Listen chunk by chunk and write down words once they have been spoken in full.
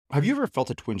Have you ever felt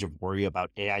a twinge of worry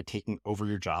about AI taking over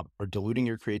your job or diluting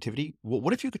your creativity? Well,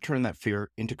 what if you could turn that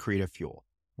fear into creative fuel?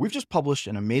 We've just published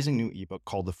an amazing new ebook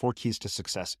called The 4 Keys to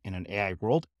Success in an AI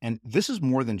World, and this is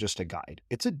more than just a guide.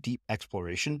 It's a deep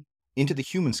exploration into the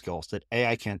human skills that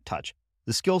AI can't touch,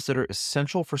 the skills that are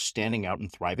essential for standing out and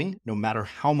thriving, no matter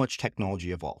how much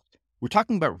technology evolves. We're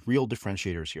talking about real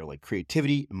differentiators here, like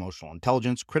creativity, emotional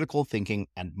intelligence, critical thinking,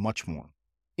 and much more.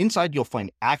 Inside, you'll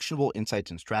find actionable insights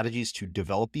and strategies to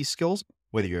develop these skills,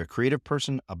 whether you're a creative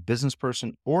person, a business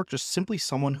person, or just simply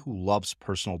someone who loves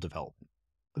personal development.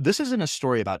 This isn't a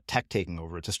story about tech taking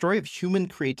over. It's a story of human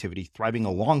creativity thriving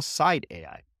alongside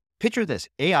AI. Picture this,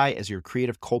 AI as your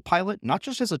creative co-pilot, not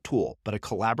just as a tool, but a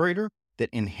collaborator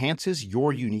that enhances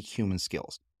your unique human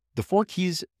skills. The 4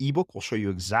 Keys ebook will show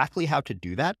you exactly how to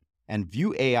do that and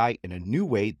view AI in a new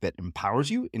way that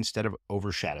empowers you instead of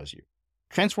overshadows you.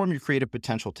 Transform your creative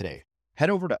potential today. Head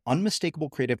over to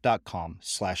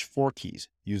unmistakablecreative.com/4keys.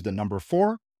 Use the number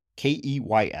 4,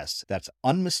 KEYS. That's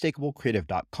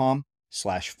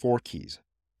unmistakablecreative.com/4keys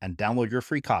and download your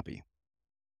free copy.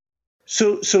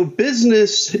 So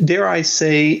business, dare I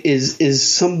say, is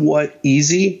somewhat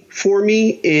easy for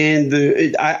me. And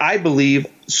I believe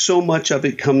so much of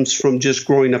it comes from just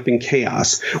growing up in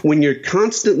chaos. When you're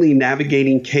constantly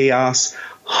navigating chaos,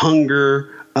 hunger,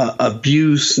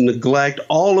 abuse, neglect,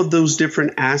 all of those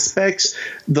different aspects,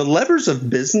 the levers of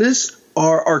business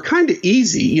are kind of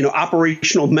easy,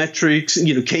 operational metrics,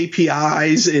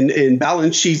 KPIs and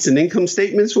balance sheets and income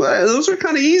statements. Well, those are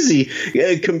kind of easy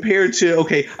compared to,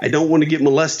 okay, I don't want to get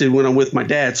molested when I'm with my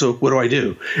dad. So what do I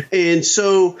do? And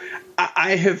so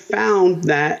I have found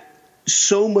that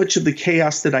so much of the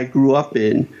chaos that I grew up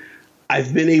in,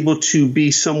 I've been able to be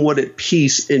somewhat at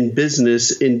peace in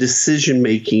business, in decision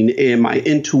making, and my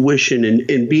intuition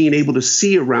and being able to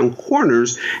see around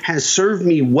corners has served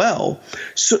me well.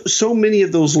 So many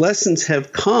of those lessons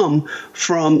have come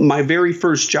from my very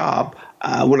first job.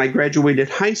 When I graduated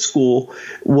high school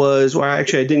I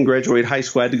didn't graduate high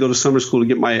school. I had to go to summer school to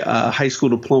get my high school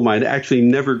diploma. I'd actually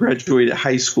never graduated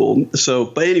high school.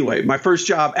 But anyway, my first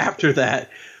job after that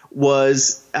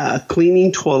was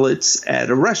cleaning toilets at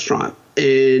a restaurant.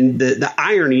 And the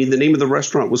irony, the name of the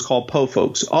restaurant was called Po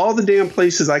Folks. All the damn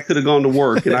places I could have gone to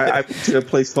work, and I went to a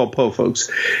place called Po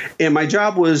Folks. And my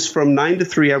job was from 9 to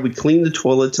 3. I would clean the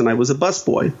toilets, and I was a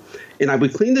busboy. And I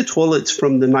would clean the toilets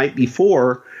from the night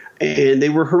before, and they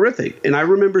were horrific. And I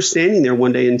remember standing there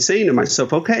one day and saying to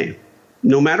myself, okay,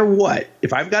 no matter what,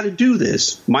 if I've got to do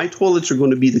this, my toilets are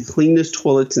going to be the cleanest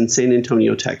toilets in San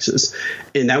Antonio, Texas.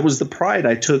 And that was the pride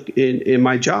I took in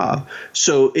my job.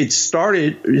 So it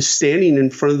started standing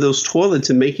in front of those toilets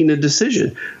and making a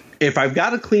decision. If I've got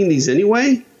to clean these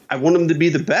anyway, I want them to be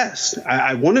the best.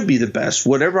 I want to be the best.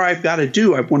 Whatever I've got to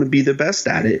do, I want to be the best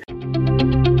at it.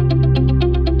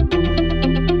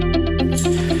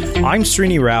 I'm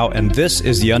Srini Rao, and this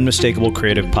is the Unmistakable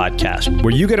Creative Podcast,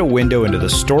 where you get a window into the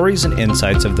stories and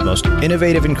insights of the most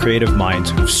innovative and creative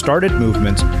minds who've started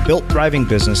movements, built thriving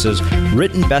businesses,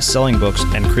 written best-selling books,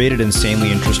 and created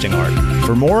insanely interesting art.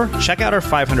 For more, check out our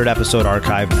 500-episode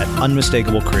archive at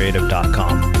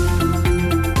unmistakablecreative.com.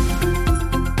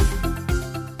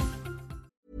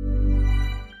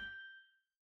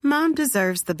 Mom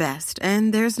deserves the best,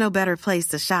 and there's no better place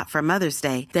to shop for Mother's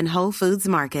Day than Whole Foods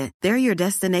Market. They're your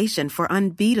destination for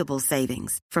unbeatable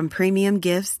savings, from premium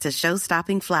gifts to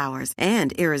show-stopping flowers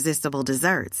and irresistible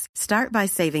desserts. Start by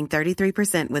saving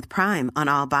 33% with Prime on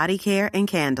all body care and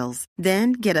candles.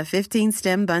 Then get a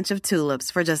 15-stem bunch of tulips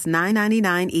for just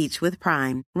 $9.99 each with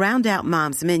Prime. Round out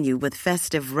Mom's menu with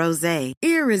festive rosé,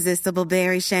 irresistible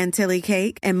berry chantilly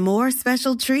cake, and more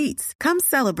special treats. Come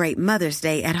celebrate Mother's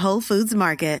Day at Whole Foods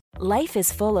Market. Life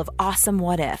is full of awesome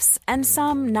what-ifs, and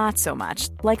some not so much,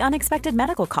 like unexpected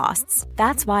medical costs.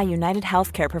 That's why United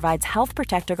Healthcare provides Health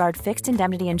Protector Guard fixed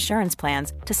indemnity insurance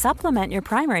plans to supplement your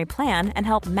primary plan and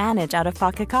help manage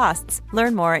out-of-pocket costs.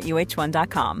 Learn more at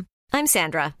uh1.com. I'm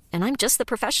Sandra, and I'm just the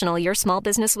professional your small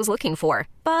business was looking for.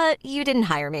 But you didn't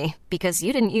hire me because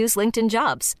you didn't use LinkedIn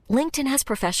Jobs. LinkedIn has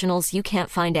professionals you can't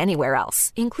find anywhere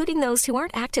else, including those who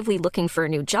aren't actively looking for a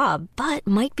new job, but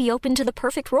might be open to the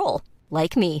perfect role.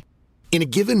 Like me. In a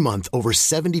given month, over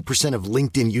 70% of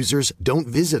LinkedIn users don't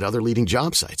visit other leading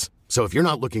job sites. So if you're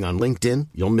not looking on LinkedIn,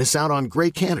 you'll miss out on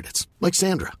great candidates like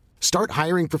Sandra. Start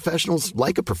hiring professionals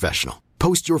like a professional.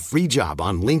 Post your free job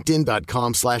on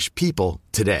linkedin.com/people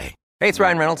today. Hey, it's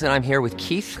Ryan Reynolds, and I'm here with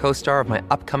Keith, co-star of my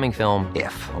upcoming film,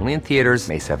 If, only in theaters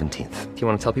May 17th. Do you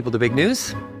want to tell people the big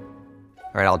news?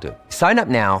 All right, I'll do it. Sign up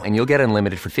now and you'll get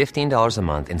unlimited for $15 a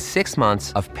month and 6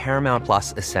 months of Paramount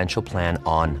Plus Essential Plan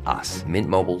on us.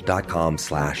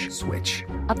 MintMobile.com/switch.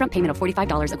 Upfront payment of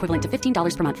 $45 equivalent to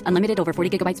 $15 per month. Unlimited over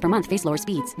 40 gigabytes per month. Face lower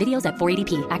speeds. Videos at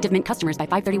 480p. Active Mint customers by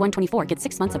 531.24 get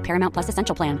 6 months of Paramount Plus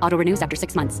Essential Plan. Auto renews after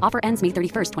 6 months. Offer ends May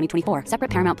 31st, 2024.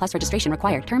 Separate Paramount Plus registration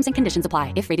required. Terms and conditions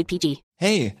apply if rated PG.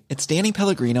 Hey, it's Danny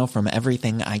Pellegrino from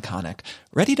Everything Iconic.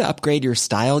 Ready to upgrade your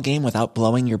style game without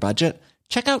blowing your budget?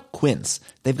 Check out Quince.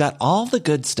 They've got all the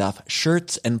good stuff,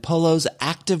 shirts and polos,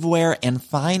 activewear, and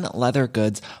fine leather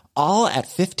goods, all at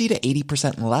 50 to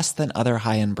 80% less than other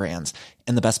high-end brands.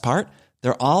 And the best part?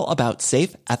 They're all about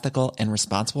safe, ethical, and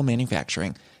responsible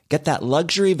manufacturing. Get that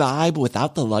luxury vibe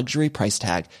without the luxury price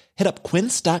tag. Hit up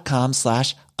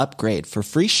quince.com/upgrade for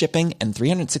free shipping and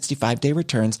 365-day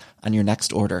returns on your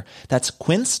next order. That's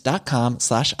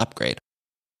quince.com/upgrade.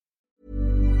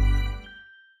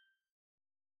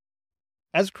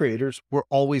 As creators, we're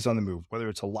always on the move. Whether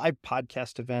it's a live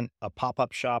podcast event, a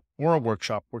pop-up shop, or a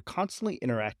workshop, we're constantly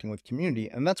interacting with community,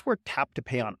 and that's where Tap to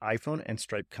Pay on iPhone and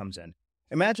Stripe comes in.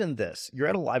 Imagine this. You're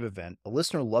at a live event, a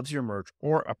listener loves your merch,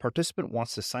 or a participant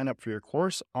wants to sign up for your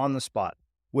course on the spot.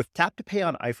 With Tap to Pay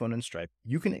on iPhone and Stripe,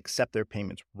 you can accept their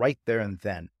payments right there and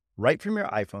then, right from your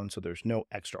iPhone, so there's no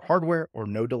extra hardware or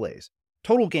no delays.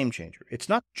 Total game changer. It's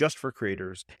not just for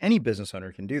creators. Any business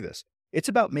owner can do this. It's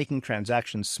about making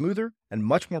transactions smoother and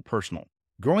much more personal,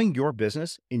 growing your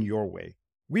business in your way.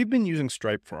 We've been using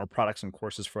Stripe for our products and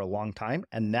courses for a long time,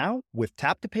 and now with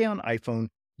Tap to Pay on iPhone,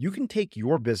 you can take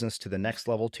your business to the next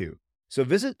level too. So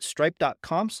visit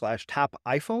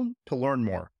stripe.com/tapiphone to learn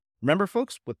more. Remember,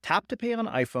 folks, with Tap to Pay on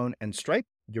iPhone and Stripe,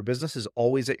 your business is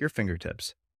always at your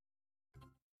fingertips.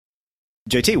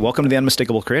 JT, welcome to the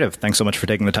Unmistakable Creative. Thanks so much for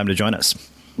taking the time to join us.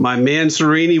 My man,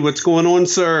 Serini, what's going on,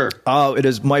 sir? Oh, it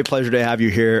is my pleasure to have you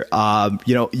here.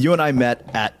 You and I met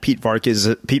at Pete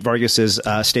Vargas's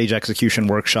stage execution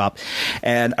workshop,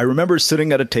 and I remember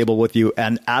sitting at a table with you,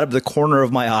 and out of the corner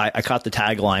of my eye, I caught the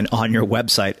tagline on your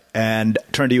website and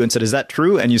turned to you and said, "Is that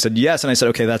true?" And you said, "Yes." And I said,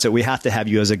 "Okay, that's it. We have to have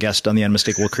you as a guest on the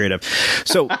Unmistakable Creative."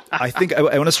 So I think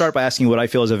I want to start by asking what I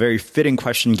feel is a very fitting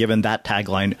question given that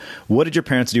tagline. What did your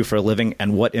parents do for a living,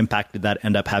 and what impact did that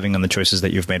end up having on the choices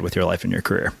that you've made with your life and your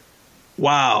career?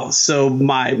 Wow. So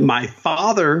my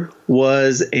father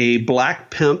was a black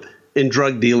pimp and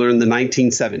drug dealer in the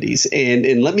 1970s.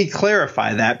 And let me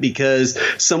clarify that, because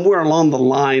somewhere along the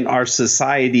line, our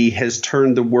society has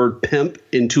turned the word pimp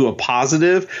into a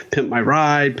positive, pimp my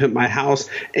ride, pimp my house.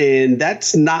 And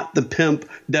that's not the pimp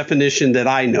definition that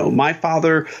I know. My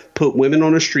father put women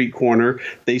on a street corner.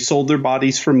 They sold their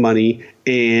bodies for money.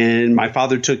 And my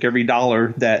father took every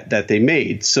dollar that they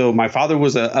made. So my father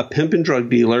was a pimp and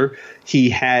drug dealer. He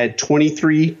had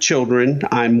 23 children.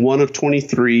 I'm one of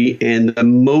 23. And the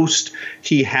most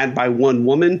he had by one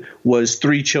woman was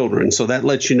 3 children. So that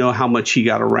lets you know how much he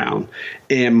got around.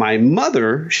 And my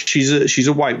mother, she's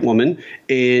a white woman,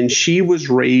 and she was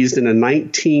raised in a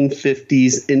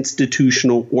 1950s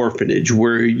institutional orphanage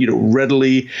where,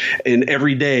 readily and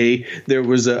every day there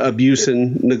was abuse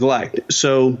and neglect.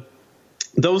 So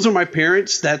those are my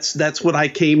parents. That's what I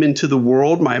came into the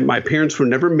world. My parents were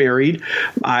never married.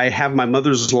 I have my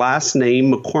mother's last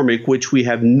name, McCormick, which we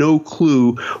have no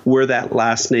clue where that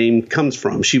last name comes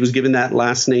from. She was given that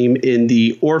last name in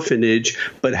the orphanage,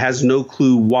 but has no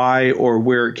clue why or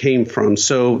where it came from.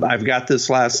 So I've got this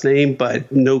last name,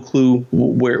 but no clue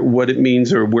what it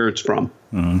means or where it's from.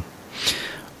 Mm-hmm.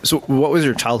 So what was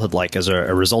your childhood like as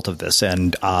a result of this?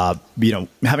 And,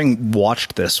 having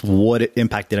watched this, what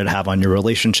impact did it have on your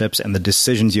relationships and the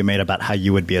decisions you made about how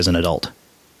you would be as an adult?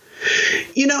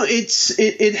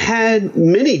 It had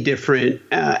many different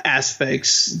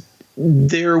aspects.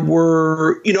 There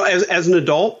were, as an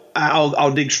adult,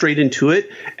 I'll dig straight into it.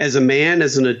 As a man,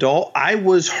 as an adult, I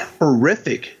was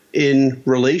horrific in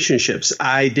relationships.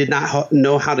 I did not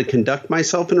know how to conduct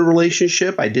myself in a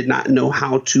relationship. I did not know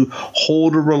how to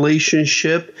hold a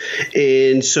relationship.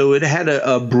 And so it had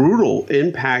a brutal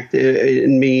impact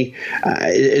in me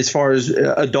as far as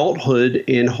adulthood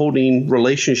and holding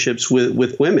relationships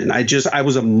with women. I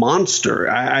was a monster.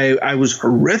 I was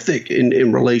horrific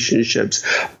in relationships.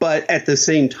 But at the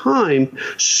same time,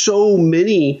 so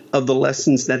many of the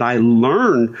lessons that I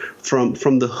learned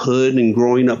from the hood and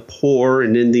growing up poor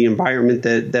and in the environment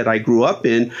that I grew up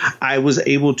in, I was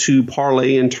able to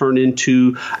parlay and turn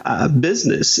into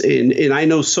business. And I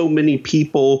know so many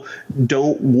people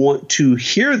don't want to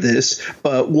hear this,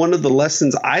 but one of the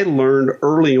lessons I learned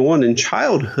early on in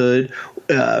childhood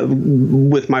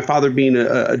with my father being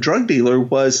a drug dealer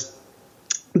was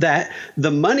that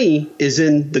the money is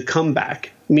in the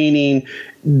comeback, meaning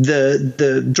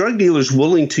the drug dealer's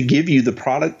willing to give you the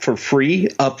product for free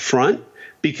up front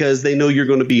because they know you're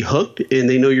going to be hooked and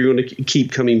they know you're going to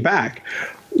keep coming back.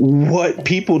 What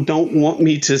people don't want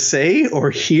me to say or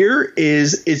hear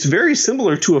is it's very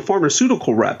similar to a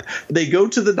pharmaceutical rep. They go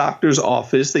to the doctor's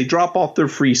office, they drop off their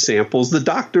free samples, the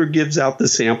doctor gives out the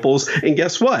samples, and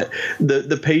guess what?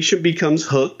 The patient becomes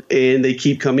hooked and they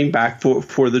keep coming back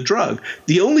for the drug.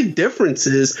 The only difference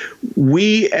is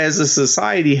we as a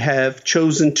society have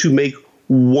chosen to make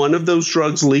one of those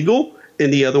drugs legal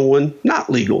and the other one not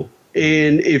legal.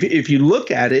 And if you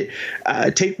look at it,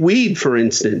 take weed, for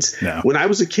instance. No. When I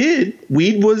was a kid,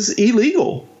 weed was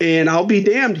illegal. And I'll be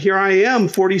damned, here I am,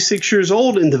 46 years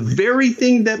old, and the very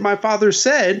thing that my father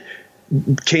said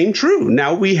came true.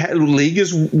 Now weed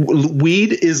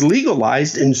is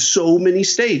legalized in so many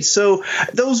states. So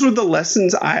those were the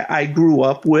lessons I grew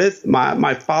up with.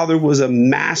 My father was a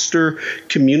master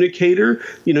communicator.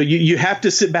 You have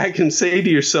to sit back and say to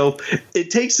yourself,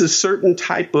 it takes a certain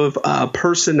type of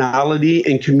personality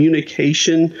and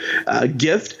communication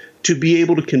gift to be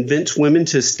able to convince women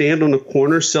to stand on a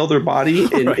corner, sell their body,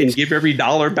 and give every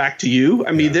dollar back to you.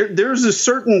 I mean, there's a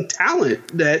certain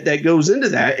talent that goes into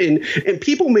that. And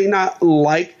people may not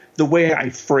like the way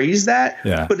I phrase that,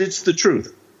 but it's the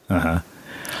truth.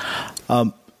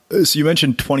 So you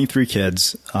mentioned 23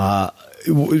 kids.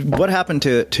 What happened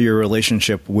to your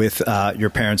relationship with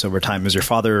your parents over time? Was your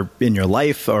father in your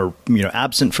life or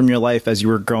absent from your life as you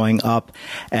were growing up?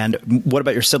 And what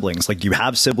about your siblings? Like, do you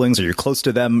have siblings? Are you close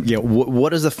to them? What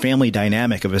does the family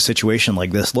dynamic of a situation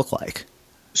like this look like?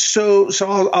 So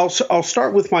I'll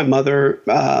start with my mother.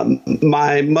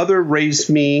 My mother raised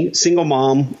me single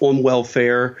mom on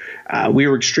welfare. We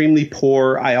were extremely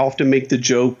poor. I often make the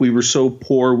joke we were so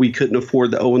poor we couldn't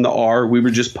afford the O and the R. We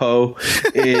were just po.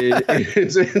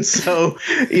 And so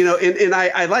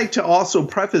I like to also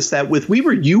preface that with we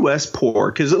were U.S.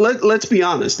 poor because let's be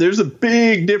honest, there's a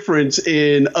big difference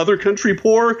in other country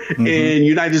poor and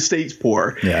United States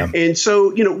poor. Yeah. And so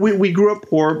we grew up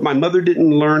poor. My mother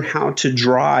didn't learn how to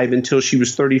drive until she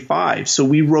was 35. So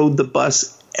we rode the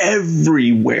bus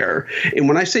everywhere. And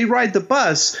when I say ride the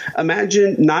bus,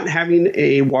 imagine not having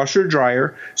a washer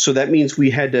dryer. So that means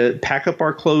we had to pack up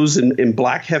our clothes in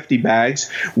black hefty bags.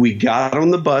 We got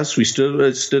on the bus. We stood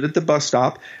at the bus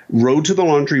stop, rode to the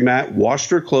laundromat,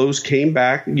 washed our clothes, came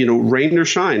back, rain or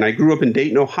shine. I grew up in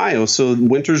Dayton, Ohio. So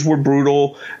winters were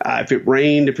brutal. If it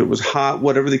rained, if it was hot,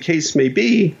 whatever the case may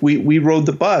be, we rode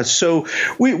the bus. So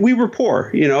we were poor.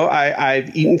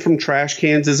 I've eaten from trash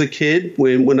cans as a kid.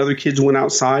 When other kids went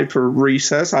outside for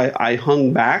recess, I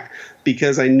hung back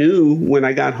because I knew when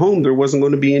I got home there wasn't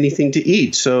going to be anything to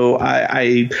eat. So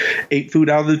I ate food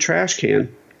out of the trash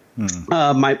can.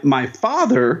 My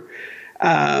father,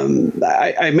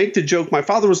 I make the joke, my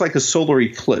father was like a solar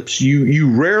eclipse.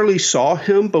 You rarely saw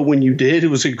him, but when you did, it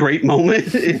was a great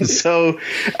moment. And so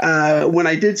when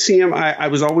I did see him, I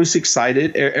was always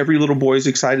excited. Every little boy is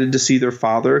excited to see their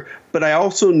father. But I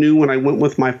also knew when I went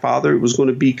with my father, it was going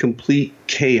to be complete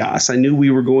chaos. I knew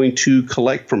we were going to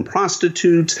collect from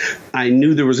prostitutes. I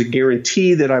knew there was a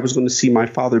guarantee that I was going to see my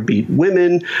father beat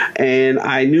women. And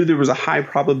I knew there was a high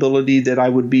probability that I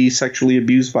would be sexually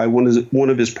abused by one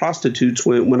of his prostitutes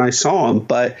when I saw him.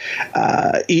 But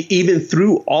even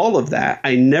through all of that,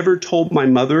 I never told my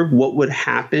mother what would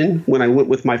happen when I went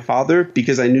with my father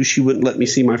because I knew she wouldn't let me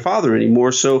see my father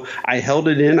anymore. So I held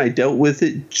it in. I dealt with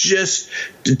it just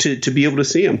to be able to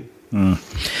see him.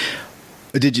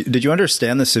 Did you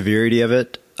understand the severity of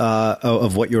it,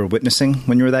 of what you were witnessing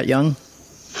when you were that young?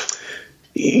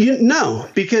 No,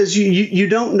 because you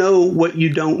don't know what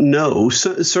you don't know.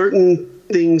 Certain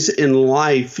things in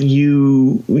life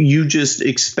you just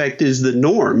expect is the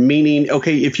norm, meaning,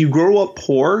 okay, if you grow up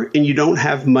poor and you don't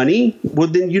have money, well,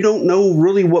 then you don't know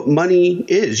really what money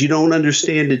is. You don't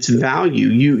understand its value.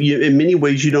 You in many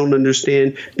ways, you don't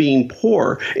understand being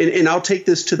poor. And I'll take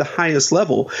this to the highest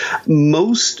level.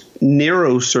 Most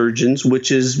neurosurgeons,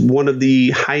 which is one of the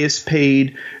highest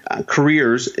paid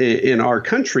careers in our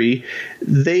country,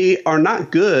 they are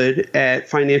not good at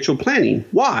financial planning.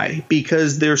 Why?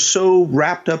 Because they're so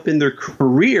wrapped up in their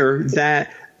career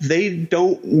that they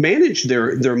don't manage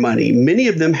their money. Many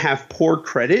of them have poor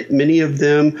credit. Many of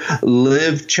them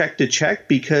live check to check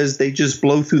because they just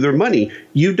blow through their money.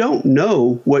 You don't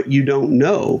know what you don't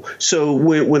know. So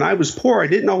when I was poor, I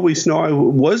didn't always know I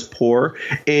was poor.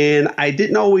 And I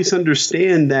didn't always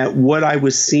understand that what I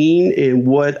was seeing and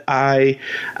what I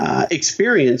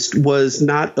experienced was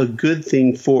not a good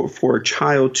thing for a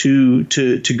child to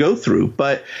go through.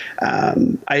 But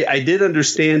I did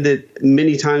understand that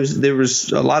many times there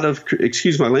was a lot of,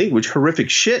 excuse my language, horrific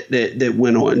shit that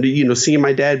went on. Seeing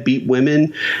my dad beat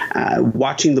women,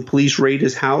 watching the police raid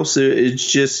his house. It's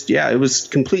just, it was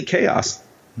complete chaos.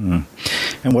 And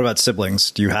what about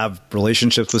siblings? Do you have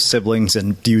relationships with siblings,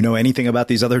 and do you know anything about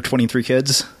these other 23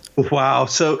 kids? Wow.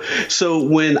 So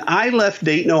when I left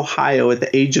Dayton, Ohio at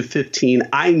the age of 15,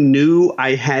 I knew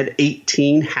I had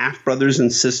 18 half brothers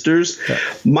and sisters. Yeah.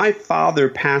 My father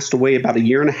passed away about a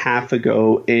year and a half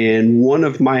ago, and one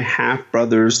of my half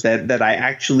brothers that I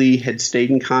actually had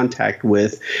stayed in contact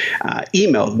with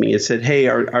emailed me and said, hey,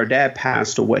 our dad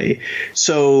passed away.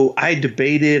 So I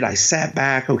debated. I sat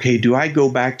back. Okay, do I go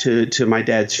back to my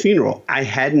dad's funeral? I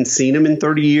hadn't seen him in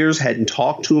 30 years, hadn't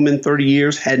talked to him in 30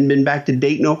 years, hadn't been back to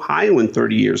Dayton, Ohio in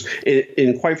 30 years,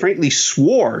 and quite frankly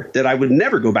swore that I would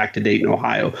never go back to Dayton,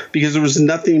 Ohio, because there was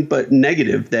nothing but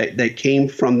negative that came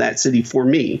from that city for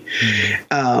me.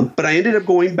 But I ended up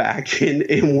going back,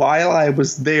 and while I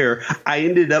was there, I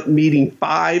ended up meeting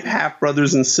 5 half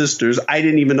brothers and sisters I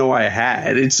didn't even know I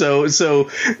had. And so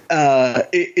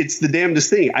it's the damnedest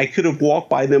thing. I could have walked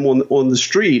by them on the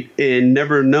street and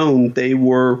never known they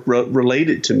were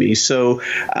related to me. So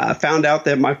I found out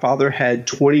that my father had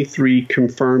 23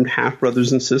 confirmed half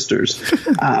brothers and sisters.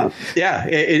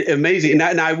 Amazing.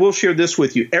 And I will share this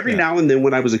with you. Every now and then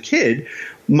when I was a kid,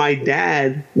 my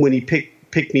dad, when he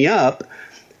picked me up,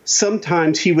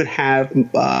 sometimes he would have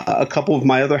a couple of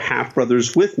my other half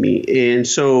brothers with me. And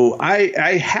so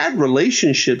I had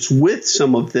relationships with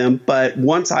some of them. But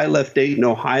once I left Dayton,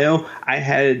 Ohio, I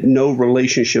had no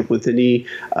relationship with any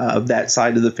of that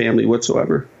side of the family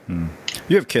whatsoever.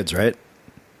 You have kids, right?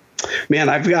 Man,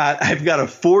 I've got a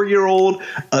 4-year-old,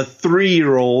 a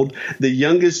 3-year-old. The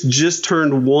youngest just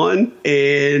turned 1,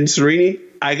 and Serini,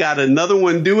 I got another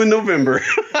one due in November.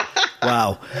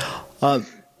 Wow.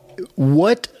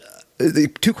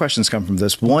 Two questions come from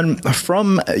this. One,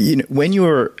 from when you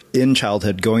were in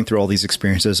childhood going through all these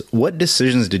experiences, what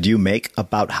decisions did you make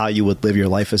about how you would live your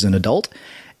life as an adult?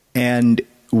 And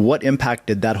what impact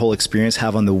did that whole experience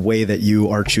have on the way that you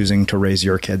are choosing to raise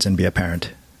your kids and be a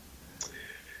parent?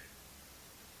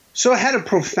 So it had a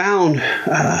profound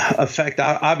effect,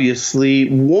 obviously.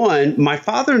 One, my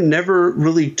father never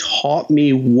really taught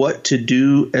me what to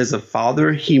do as a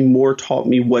father. He more taught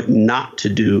me what not to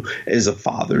do as a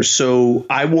father. So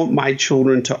I want my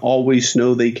children to always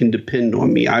know they can depend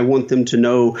on me. I want them to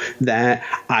know that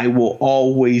I will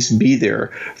always be there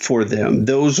for them.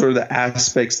 Those are the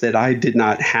aspects that I did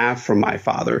not have from my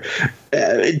father.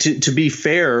 To be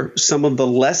fair, some of the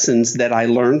lessons that I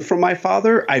learned from my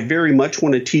father, I very much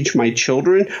want to teach my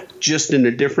children, just in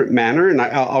a different manner. And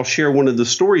I'll share one of the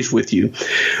stories with you.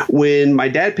 When my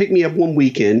dad picked me up one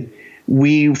weekend,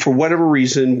 we, for whatever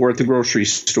reason, were at the grocery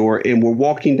store and we're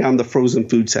walking down the frozen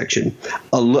food section.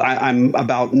 I'm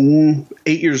about 8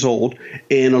 years old,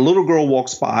 and a little girl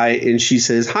walks by and she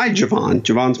says, "Hi, Javon."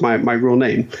 Javon's my real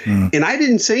name. And I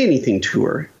didn't say anything to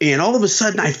her. And all of a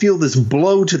sudden, I feel this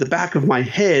blow to the back of my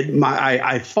head.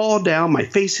 I fall down, my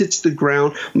face hits the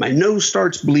ground, my nose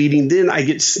starts bleeding. Then I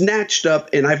get snatched up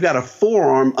and I've got a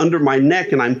forearm under my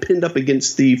neck and I'm pinned up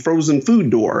against the frozen food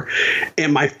door.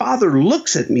 And my father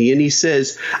looks at me and he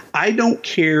says, "I don't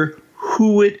care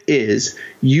who it is,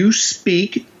 you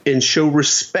speak and show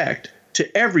respect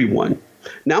to everyone."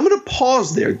 Now, I'm going to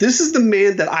pause there. This is the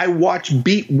man that I watch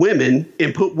beat women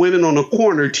and put women on a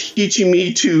corner, teaching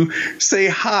me to say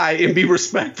hi and be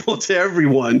respectful to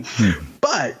everyone.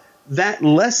 But that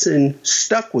lesson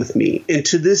stuck with me. And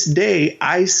to this day,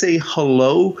 I say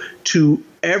hello to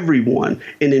everyone.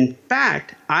 And in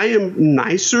fact, I am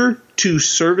nicer to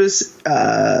service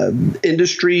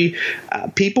industry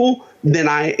people than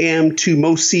I am to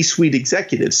most C-suite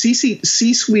executives.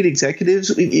 C-suite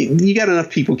executives, you got enough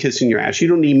people kissing your ass. You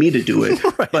don't need me to do it.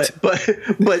 Right.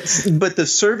 But the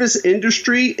service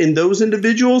industry and those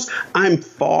individuals, I'm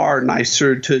far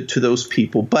nicer to those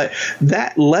people. But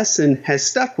that lesson has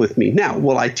stuck with me. Now,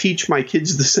 will I teach my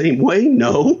kids the same way?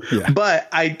 No. Yeah. But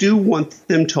I do want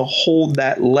them to hold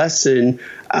that lesson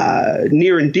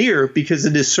near and dear because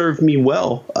it has served me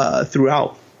well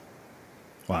throughout.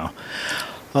 Wow.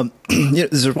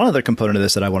 There's one other component of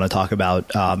this that I want to talk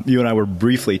about. You and I were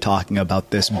briefly talking about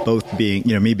this, both being,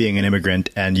 me being an immigrant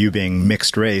and you being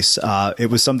mixed race. It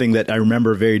was something that I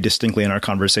remember very distinctly in our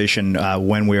conversation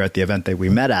when we were at the event that we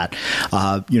met at,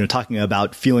 talking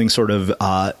about feeling sort of,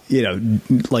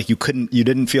 like you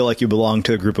didn't feel like you belonged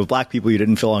to a group of black people. You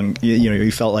didn't feel,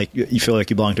 you felt like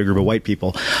you belonged to a group of white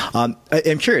people. I'm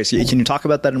curious, can you talk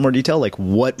about that in more detail? Like,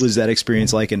 what was that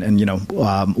experience like, and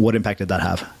what impact did that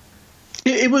have?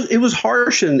 It was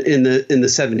harsh in the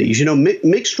 70s.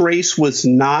 Mixed race was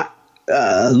not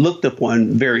looked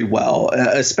upon very well,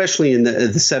 especially in the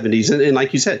 70s. And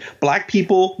like you said, black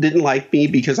people didn't like me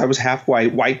because I was half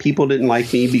white. White people didn't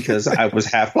like me because I was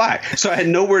half black. So I had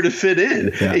nowhere to fit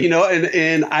in,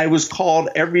 and I was called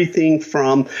everything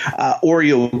from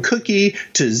Oreo cookie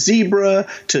to zebra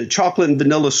to chocolate and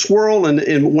vanilla swirl.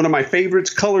 And one of my favorites,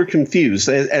 color confused,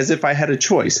 as if I had a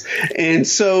choice. And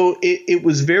so it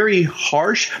was very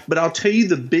harsh. But I'll tell you,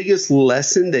 the biggest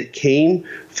lesson that came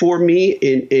for me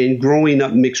in growing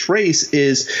up mixed race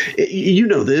is,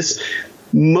 this,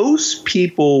 most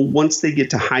people, once they get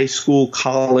to high school,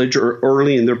 college, or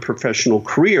early in their professional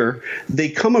career, they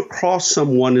come across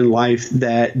someone in life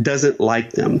that doesn't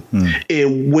like them.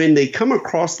 And when they come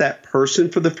across that person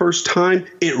for the first time,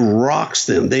 it rocks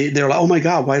them. They're like, oh my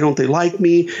God, why don't they like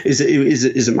me? Is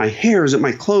it my hair? Is it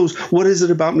my clothes? What is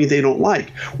it about me they don't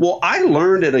like? Well, I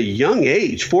learned at a young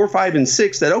age, 4, 5, and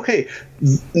 6, that, okay,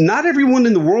 not everyone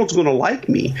in the world's going to like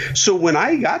me. So when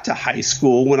I got to high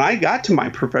school, when I got to my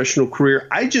professional career,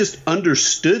 I just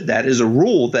understood that as a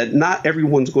rule that not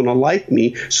everyone's going to like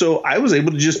me. So I was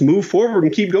able to just move forward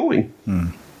and keep going.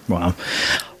 Wow.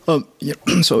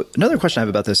 So another question I have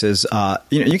about this is,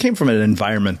 you came from an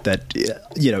environment that,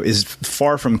 is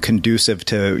far from conducive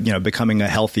to, becoming a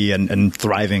healthy and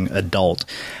thriving adult.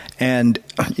 And,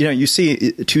 you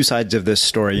see two sides of this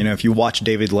story. If you watch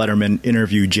David Letterman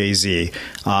interview Jay-Z,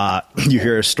 you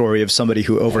hear a story of somebody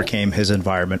who overcame his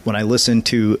environment. When I listen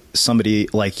to somebody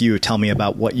like you tell me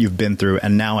about what you've been through,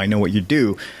 and now I know what you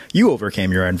do, you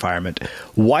overcame your environment.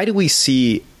 Why do we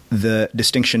see the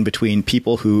distinction between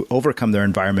people who overcome their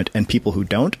environment and people who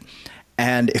don't?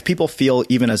 And if people feel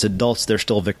even as adults they're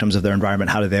still victims of their environment,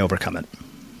 how do they overcome it?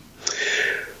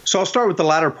 So I'll start with the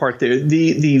latter part there.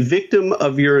 The victim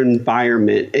of your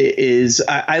environment is,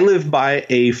 I live by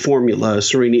a formula,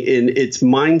 Serini, and it's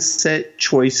mindset,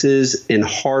 choices, and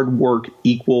hard work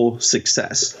equal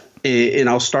success. And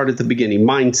I'll start at the beginning.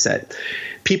 Mindset.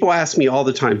 People ask me all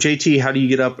the time, JT, how do you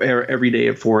get up every day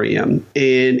at 4 a.m.?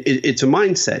 And it's a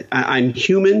mindset. I'm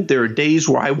human. There are days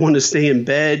where I want to stay in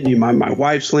bed. My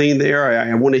wife's laying there.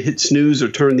 I want to hit snooze or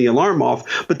turn the alarm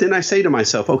off. But then I say to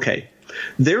myself, okay,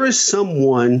 there is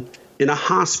someone in a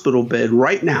hospital bed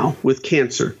right now with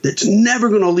cancer that's never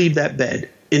going to leave that bed.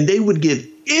 And they would give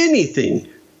anything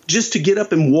just to get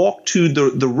up and walk to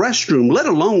the restroom, let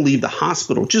alone leave the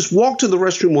hospital. Just walk to the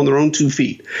restroom on their own 2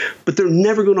 feet. But they're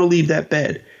never going to leave that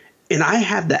bed. And I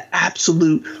have the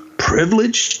absolute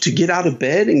privilege to get out of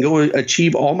bed and go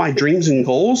achieve all my dreams and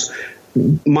goals.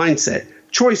 Mindset.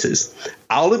 Choices.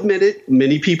 I'll admit it.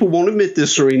 Many people won't admit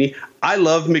this, Serini. I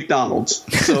love McDonald's.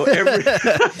 So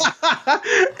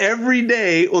every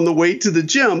day on the way to the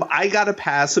gym, I got to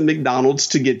pass a McDonald's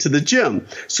to get to the gym.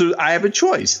 So I have a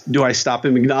choice. Do I stop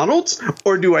at McDonald's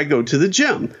or do I go to the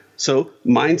gym? So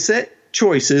mindset,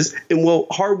 choices, and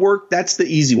hard work, that's the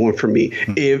easy one for me.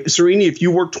 Serini, if you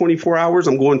work 24 hours,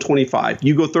 I'm going 25.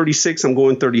 You go 36, I'm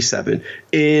going 37.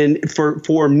 And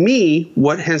for me,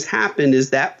 what has happened is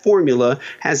that formula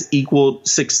has equaled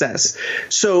success.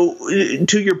 So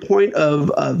to your point of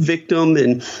a victim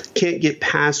and can't get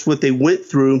past what they went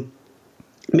through,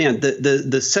 man,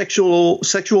 the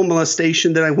sexual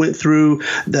molestation that I went through,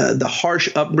 the harsh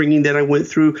upbringing that I went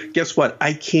through, guess what?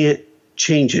 I can't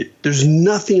change it. There's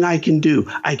nothing I can do.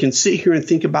 I can sit here and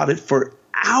think about it for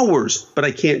hours, but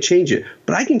I can't change it.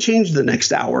 But I can change the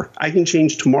next hour. I can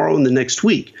change tomorrow and the next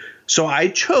week. So I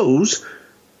chose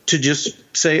to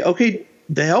just say, okay,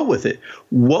 the hell with it.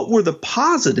 What were the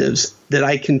positives that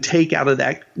I can take out of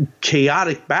that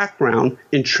chaotic background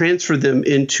and transfer them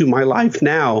into my life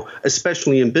now,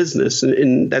 especially in business?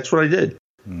 And that's what I did.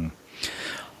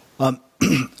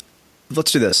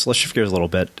 Let's do this. Let's shift gears a little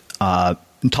bit.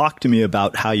 Talk to me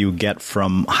about how you get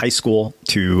from high school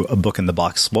to a book in the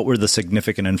box. What were the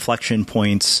significant inflection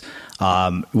points?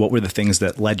 What were the things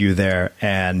that led you there?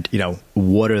 And,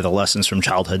 what are the lessons from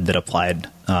childhood that applied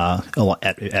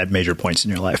at major points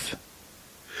in your life?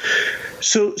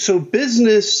 So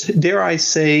business, dare I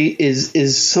say,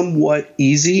 is somewhat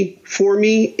easy for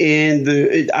me.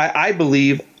 And I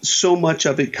believe so much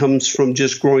of it comes from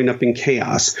just growing up in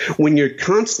chaos. When you're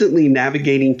constantly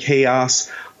navigating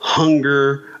chaos,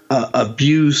 hunger,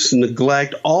 abuse,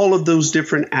 neglect, all of those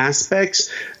different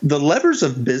aspects, the levers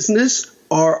of business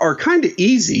are kind of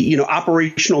easy,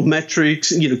 operational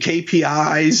metrics,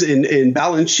 KPIs and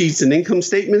balance sheets and income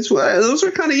statements. Well, those are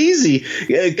kind of easy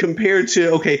compared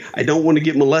to, okay, I don't want to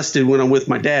get molested when I'm with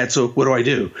my dad. So what do I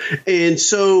do? And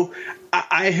so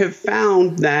I have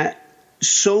found that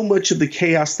so much of the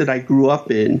chaos that I grew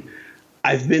up in,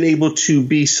 I've been able to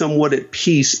be somewhat at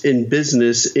peace in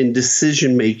business, in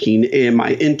decision making, and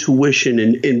my intuition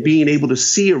and being able to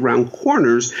see around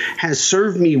corners has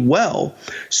served me well.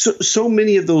 So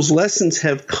many of those lessons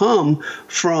have come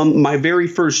from my very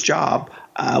first job.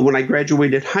 When I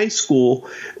graduated high school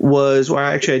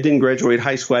I didn't graduate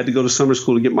high school. I had to go to summer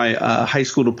school to get my high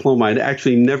school diploma. I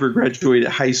actually never graduated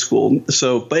high school.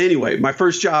 But anyway, my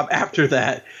first job after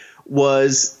that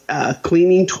was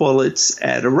cleaning toilets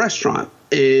at a restaurant.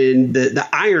 And the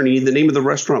irony, the name of the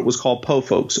restaurant was called Po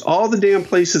Folks. All the damn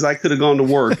places I could have gone to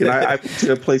work, and I went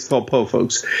to a place called Po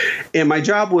Folks. And my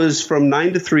job was from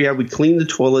 9 to 3. I would clean the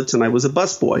toilets, and I was a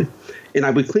busboy. And I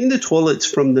would clean the toilets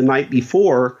from the night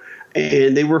before,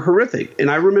 and they were horrific.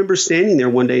 And I remember standing there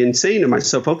one day and saying to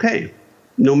myself, okay,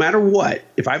 no matter what,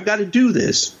 if I've got to do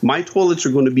this, my toilets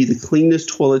are going to be the cleanest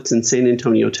toilets in San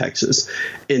Antonio, Texas.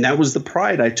 And that was the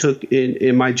pride I took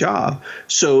in my job.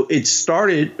 So it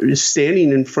started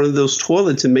standing in front of those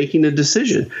toilets and making a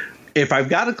decision. If I've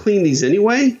got to clean these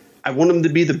anyway, I want them to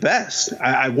be the best.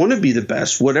 I want to be the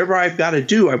best. Whatever I've got to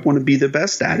do, I want to be the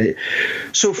best at it.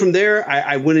 So from there,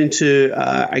 I went into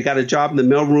I got a job in the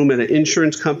mailroom at an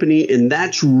insurance company, and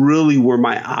that's really where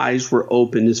my eyes were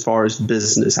open as far as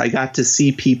business. I got to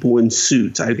see people in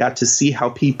suits. I got to see how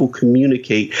people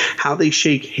communicate, how they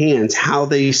shake hands, how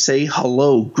they say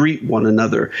hello, greet one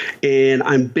another. And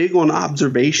I'm big on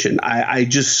observation. I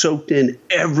just soaked in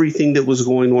everything that was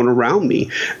going on around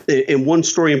me. In one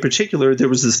story in particular, there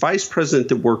was this vice president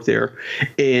that worked there,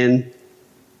 and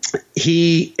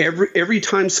he every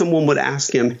time someone would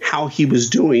ask him how he was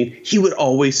doing, he would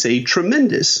always say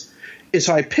tremendous. And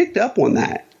so I picked up on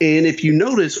that. And if you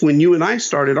notice, when you and I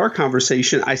started our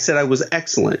conversation, I said I was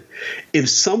excellent. If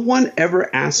someone ever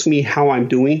asks me how I'm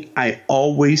doing, I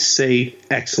always say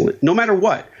excellent, no matter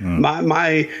what. One of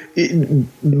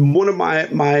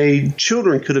my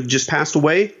children could have just passed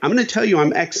away. I'm going to tell you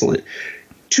I'm excellent.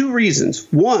 2 reasons.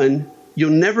 One,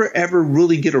 you'll never, ever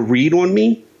really get a read on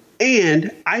me.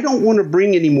 And I don't want to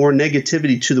bring any more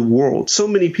negativity to the world. So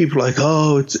many people are like,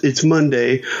 oh, it's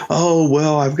Monday. Oh,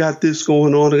 well, I've got this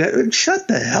going on. Shut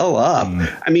the hell up.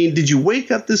 I mean, did you wake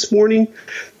up this morning?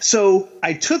 So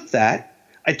I took that.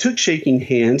 I took shaking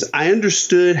hands. I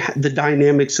understood the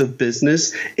dynamics of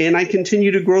business, and I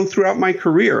continued to grow throughout my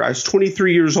career. I was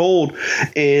 23 years old,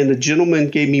 and a gentleman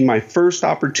gave me my first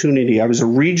opportunity. I was a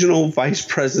regional vice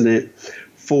president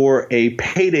for a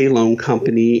payday loan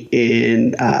company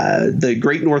in the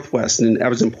Great Northwest, and I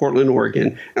was in Portland,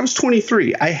 Oregon. I was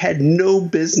 23. I had no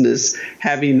business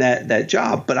having that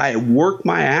job, but I had worked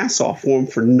my ass off for him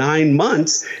for 9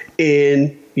 months,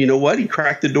 and you know what? He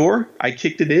cracked the door. I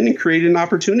kicked it in and created an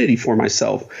opportunity for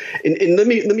myself. And let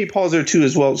me pause there too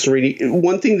as well, Serini.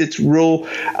 One thing that's real,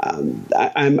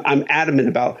 I'm adamant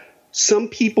about. Some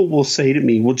people will say to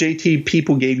me, well, JT,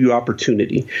 people gave you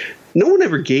opportunity. No one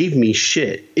ever gave me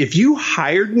shit. If you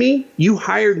hired me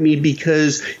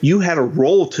because you had a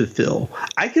role to fill.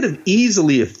 I could have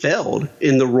easily failed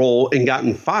in the role and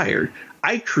gotten fired.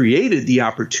 I created the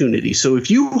opportunity. So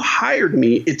if you hired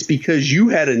me, it's because you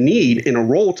had a need and a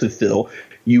role to fill.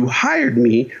 You hired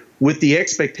me with the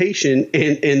expectation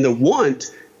and the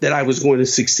want that I was going to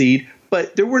succeed,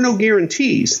 but there were no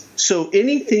guarantees. So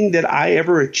anything that I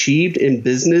ever achieved in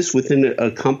business within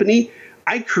a company,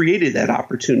 I created that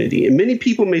opportunity. And many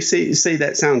people may say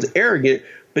that sounds arrogant,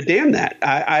 but damn that.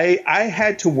 I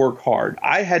had to work hard.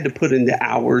 I had to put in the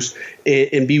hours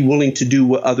and be willing to do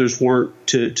what others weren't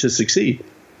to succeed.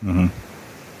 Mm-hmm.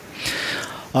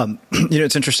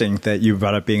 It's interesting that you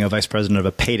brought up being a vice president of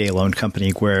a payday loan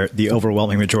company where the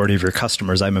overwhelming majority of your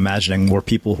customers, I'm imagining, were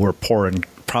people who are poor and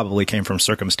probably came from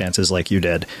circumstances like you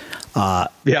did.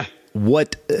 Yeah.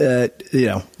 What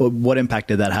impact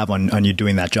did that have on you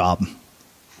doing that job?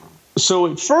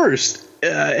 So at first,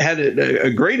 it had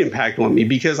a great impact on me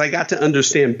because I got to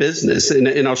understand business.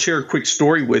 And I'll share a quick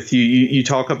story with you. You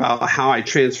talk about how I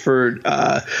transferred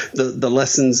the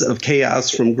lessons of chaos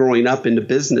from growing up into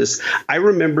business. I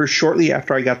remember shortly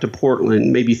after I got to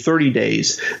Portland, maybe 30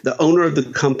 days, the owner of the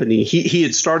company, he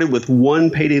had started with one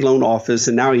payday loan office,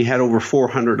 and now he had over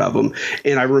 400 of them.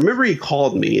 And I remember he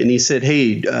called me and he said,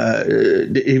 hey,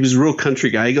 he was a real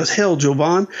country guy. He goes, hell,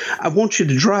 Jovan, I want you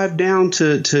to drive down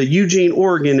to Eugene,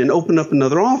 Oregon and open up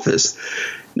another office.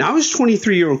 Now, I was a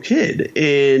 23-year-old kid,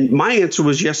 and my answer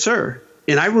was yes, sir.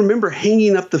 And I remember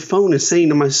hanging up the phone and saying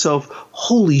to myself,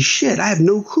 holy shit, I have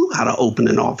no clue how to open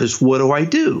an office. What do I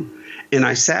do? And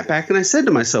I sat back and I said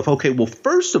to myself, okay, well,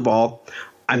 first of all,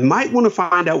 I might want to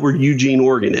find out where Eugene,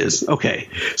 Oregon is. Okay,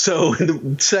 so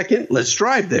second, let's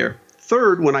drive there.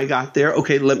 third, when I got there,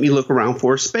 okay, let me look around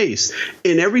for a space.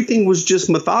 And everything was just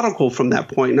methodical from that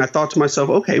point. And I thought to myself,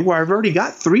 okay, well, I've already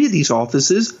got 3 of these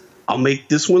offices. I'll make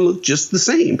this one look just the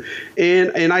same.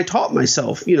 And I taught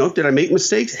myself, did I make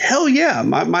mistakes? Hell yeah.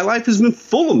 My life has been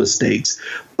full of mistakes.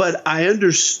 But I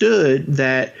understood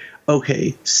that,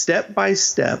 okay, step by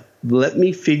step, let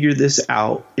me figure this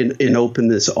out and open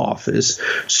this office.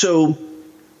 So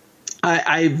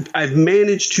I've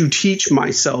managed to teach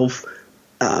myself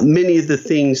many of the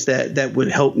things that would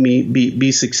help me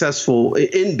be successful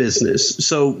in business.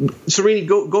 So, Srini,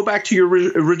 go back to your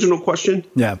original question.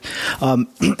 Yeah.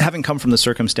 Having come from the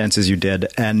circumstances you did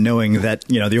and knowing that,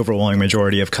 the overwhelming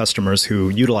majority of customers who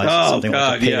utilize something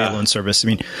like a payday loan service, I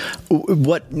mean,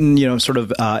 what, sort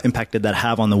of impact did that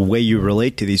have on the way you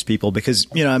relate to these people? Because,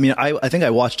 I think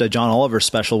I watched a John Oliver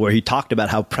special where he talked about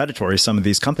how predatory some of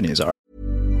these companies are.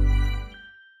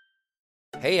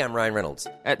 Hey, I'm Ryan Reynolds.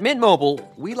 At Mint Mobile,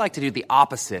 we like to do the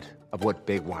opposite of what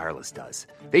Big Wireless does.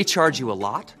 They charge you a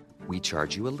lot, we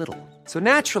charge you a little. So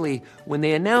naturally, when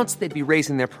they announced they'd be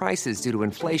raising their prices due to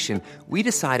inflation, we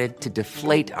decided to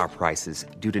deflate our prices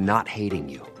due to not hating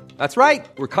you. That's right.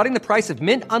 We're cutting the price of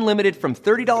Mint Unlimited from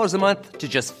 $30 a month to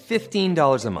just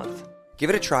 $15 a month. Give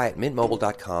it a try at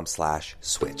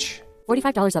mintmobile.com/switch.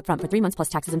 $45 up front for 3 months plus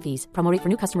taxes and fees. Promo rate for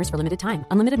new customers for limited time.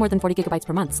 Unlimited more than 40 gigabytes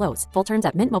per month. Slows full terms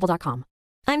at mintmobile.com.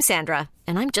 I'm Sandra,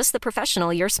 and I'm just the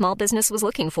professional your small business was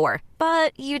looking for.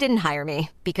 But you didn't hire me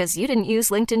because you didn't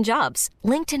use LinkedIn Jobs.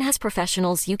 LinkedIn has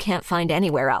professionals you can't find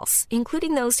anywhere else,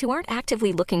 including those who aren't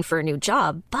actively looking for a new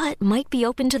job, but might be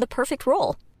open to the perfect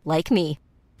role, like me.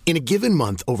 In a given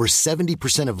month, over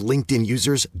 70% of LinkedIn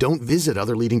users don't visit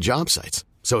other leading job sites.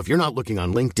 So if you're not looking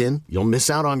on LinkedIn, you'll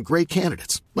miss out on great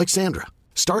candidates like Sandra.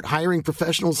 Start hiring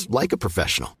professionals like a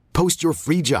professional. Post your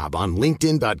free job on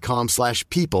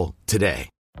linkedin.com/people today.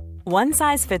 One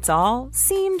size fits all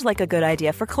seemed like a good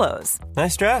idea for clothes.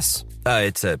 Nice dress.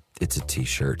 It's a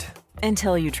t-shirt.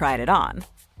 Until you tried it on.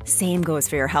 Same goes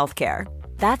for your healthcare.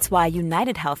 That's why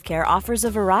United Healthcare offers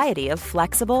a variety of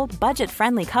flexible,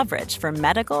 budget-friendly coverage for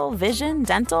medical, vision,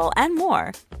 dental, and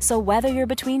more. So whether you're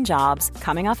between jobs,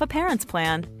 coming off a parent's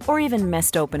plan, or even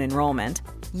missed open enrollment,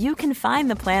 you can find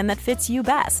the plan that fits you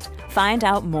best. Find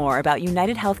out more about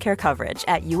United Healthcare coverage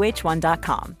at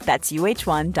uh1.com. That's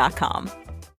uh1.com.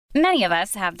 Many of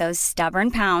us have those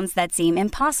stubborn pounds that seem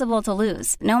impossible to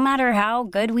lose, no matter how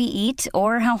good we eat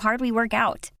or how hard we work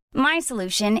out. My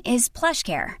solution is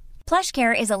PlushCare.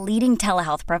 PlushCare is a leading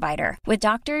telehealth provider with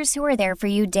doctors who are there for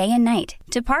you day and night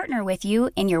to partner with you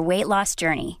in your weight loss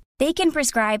journey. They can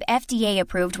prescribe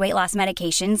FDA-approved weight loss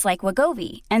medications like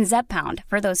Wegovy and Zepbound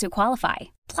for those who qualify.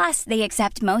 Plus, they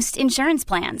accept most insurance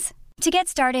plans. To get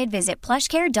started, visit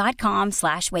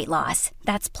plushcare.com/weightloss.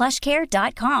 That's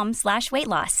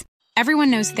plushcare.com/weightloss.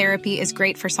 Everyone knows therapy is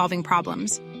great for solving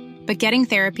problems, but getting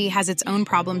therapy has its own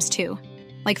problems too,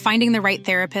 like finding the right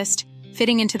therapist,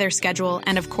 fitting into their schedule,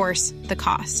 and of course, the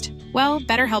cost. Well,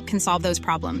 BetterHelp can solve those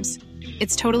problems.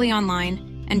 It's totally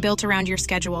online and built around your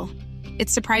schedule.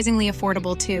 It's surprisingly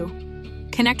affordable too.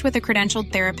 Connect with a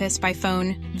credentialed therapist by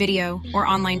phone, video, or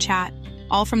online chat,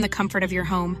 all from the comfort of your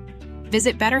home.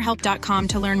 Visit BetterHelp.com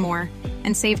to learn more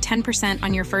and save 10%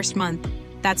 on your first month.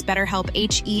 That's BetterHelp,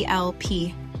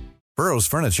 H-E-L-P. Burrow's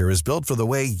furniture is built for the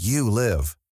way you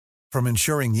live. From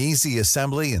ensuring easy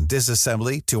assembly and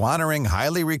disassembly to honoring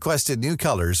highly requested new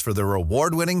colors for their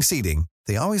award-winning seating,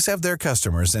 they always have their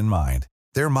customers in mind.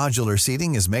 Their modular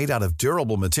seating is made out of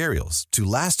durable materials to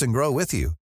last and grow with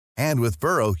you. And with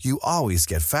Burrow, you always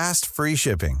get fast, free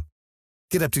shipping.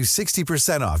 Get up to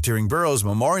 60% off during Burrow's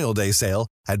Memorial Day sale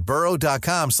at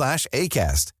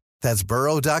burrow.com/ACAST. That's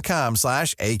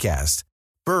burrow.com/ACAST.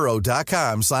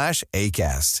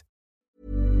 burrow.com/ACAST.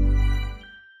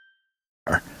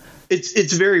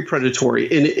 It's very predatory,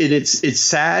 and it's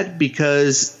sad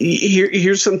because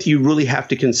here's something you really have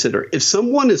to consider. If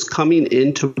someone is coming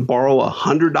in to borrow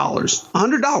 $100,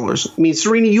 I mean,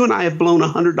 Serena, you and I have blown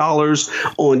 $100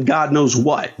 on God knows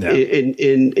what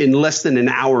in less than an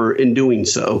hour in doing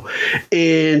so.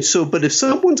 And so, but if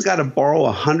someone's got to borrow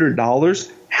 $100,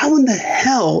 how in the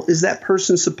hell is that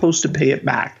person supposed to pay it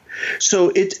back? So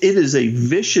it is a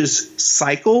vicious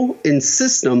cycle and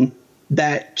system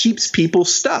that keeps people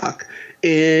stuck.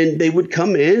 And they would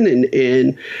come in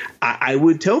and I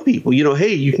would tell people,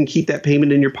 hey, you can keep that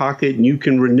payment in your pocket and you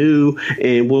can renew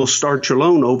and we'll start your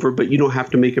loan over, but you don't have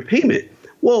to make a payment.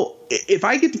 Well, if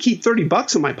I get to keep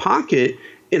 $30 in my pocket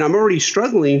and I'm already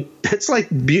struggling, that's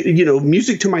like,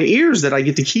 music to my ears that I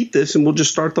get to keep this and we'll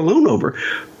just start the loan over.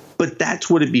 But that's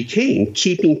what it became,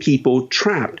 keeping people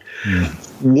trapped.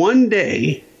 One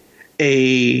day,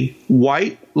 a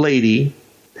white lady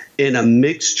and a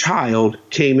mixed child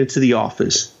came into the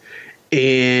office.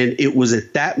 And it was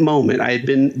at that moment, I had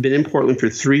been in Portland for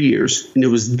 3 years, and it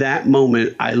was that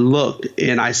moment I looked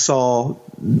and I saw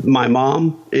my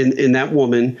mom in that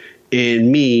woman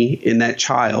and me in that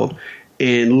child.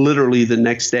 And literally the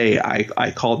next day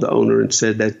I called the owner and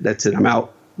said, that's it, I'm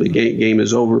out. The game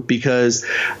is over, because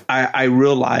I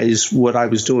realized what I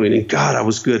was doing, and God, I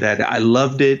was good at it. I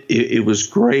loved it. It was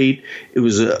great. It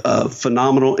was a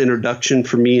phenomenal introduction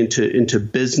for me into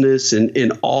business and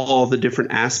in all the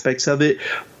different aspects of it.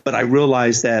 But I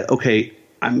realized that, okay,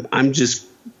 I'm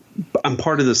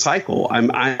part of the cycle.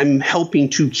 I'm helping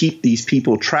to keep these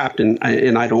people trapped, and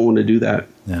I don't want to do that.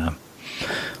 Yeah.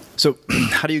 So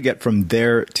how do you get from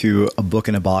there to a book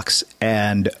in a box?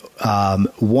 And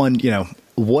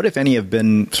what, if any, have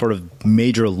been sort of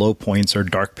major low points or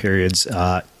dark periods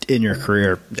in your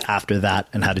career after that,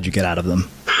 and how did you get out of them?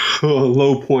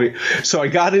 Low point. So I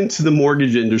got into the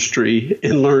mortgage industry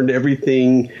and learned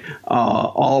everything,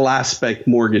 all aspect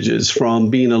mortgages,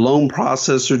 from being a loan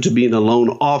processor to being a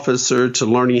loan officer to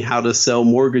learning how to sell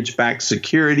mortgage-backed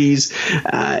securities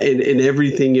and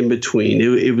everything in between.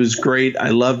 It was great. I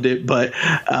loved it. But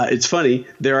it's funny.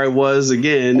 There I was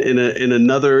again in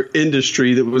another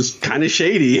industry that was kind of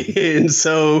shady. And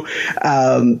so,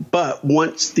 but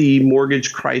once the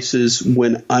mortgage crisis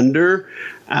went under,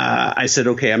 I said,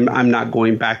 okay, I'm not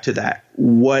going back to that.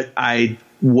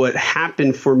 What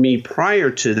happened for me prior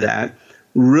to that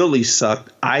really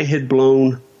sucked. I had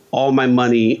blown all my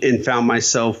money and found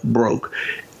myself broke.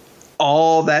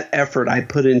 All that effort I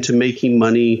put into making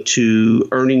money, to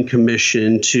earning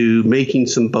commission, to making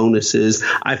some bonuses,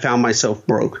 I found myself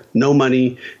broke. No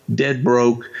money, dead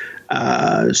broke,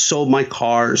 sold my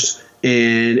cars.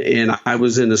 And I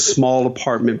was in a small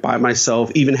apartment by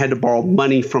myself, even had to borrow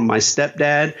money from my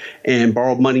stepdad and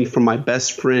borrow money from my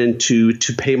best friend to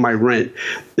pay my rent.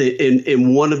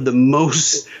 And one of the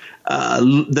most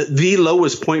the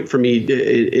lowest point for me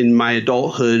in my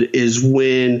adulthood is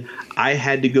when I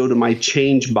had to go to my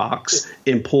change box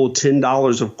and pull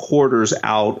 $10 of quarters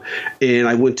out. And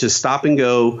I went to Stop and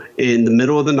Go in the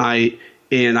middle of the night.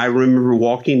 And I remember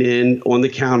walking in on the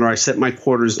counter, I set my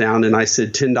quarters down and I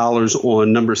said, $10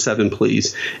 on number 7,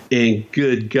 please. And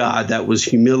good God, that was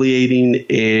humiliating.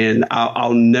 And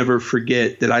I'll never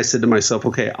forget that I said to myself,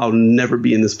 okay, I'll never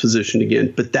be in this position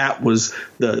again. But that was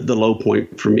the low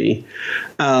point for me.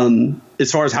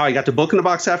 As far as how I got to Book in a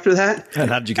Box after that. And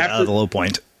how did you get out of the low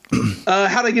point?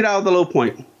 How did I get out of the low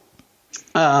point?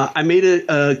 I made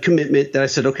a commitment that I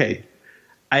said, okay,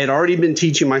 I had already been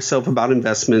teaching myself about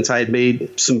investments. I had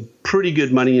made some pretty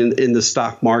good money in the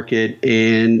stock market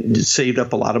and saved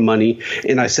up a lot of money.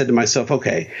 And I said to myself,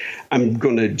 okay, I'm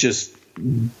going to just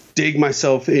dig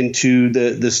myself into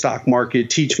the stock market,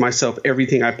 teach myself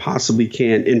everything I possibly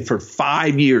can. And for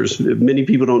 5 years, many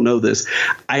people don't know this,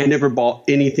 I never bought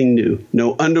anything new.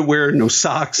 No underwear, no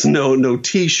socks, no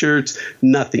T-shirts,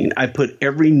 nothing. I put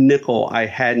every nickel I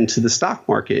had into the stock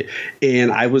market,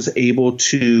 and I was able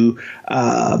to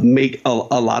make a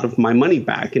lot of my money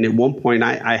back. And at one point,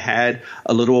 I had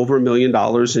a little over $1 million,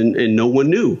 and no one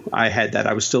knew I had that.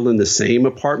 I was still in the same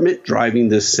apartment, driving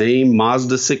the same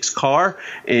Mazda 6 car,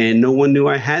 and no one knew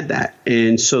I had that.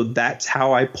 And so that's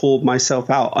how I pulled myself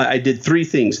out. I did 3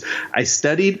 things. I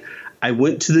studied, I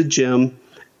went to the gym,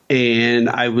 and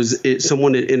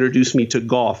someone had introduced me to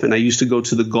golf, and I used to go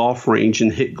to the golf range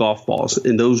and hit golf balls.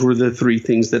 And those were the 3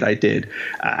 things that I did.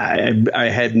 I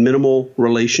had minimal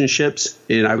relationships,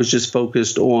 and I was just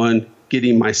focused on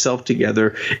getting myself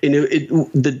together. And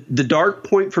the dark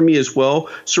point for me as well,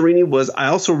 Serini, was I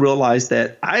also realized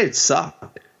that I had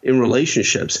sucked in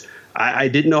relationships. I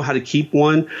didn't know how to keep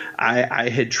one. I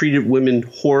had treated women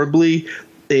horribly.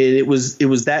 And it was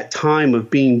that time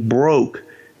of being broke,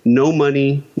 no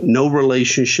money, no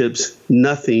relationships,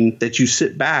 nothing, that you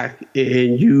sit back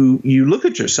and you look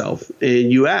at yourself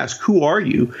and you ask, who are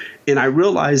you? And I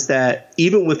realized that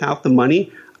even without the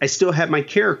money, I still had my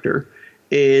character.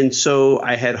 And so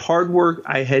I had hard work,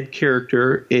 I had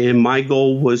character, and my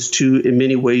goal was to, in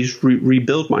many ways,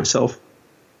 rebuild myself.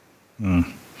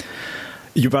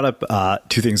 You brought up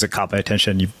 2 things that caught my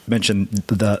attention. You mentioned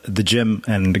the gym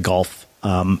and golf.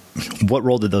 What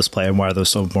role did those play, and why are those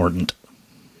so important?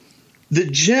 The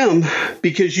gym,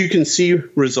 because you can see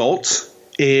results,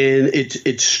 and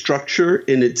its structure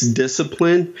and its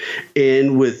discipline.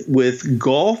 And with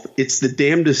golf, it's the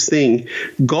damnedest thing.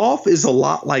 Golf is a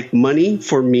lot like money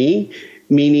for me,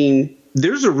 meaning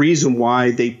there's a reason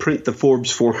why they print the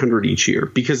Forbes 400 each year,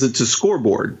 because it's a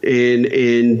scoreboard,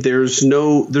 and there's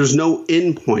no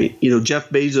end point. Jeff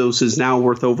Bezos is now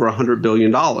worth over $100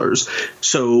 billion.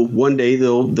 So one day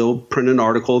they'll print an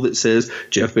article that says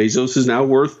Jeff Bezos is now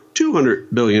worth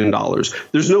 $200 billion.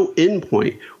 There's no end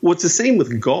point. Well, it's the same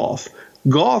with golf.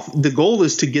 Golf, the goal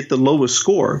is to get the lowest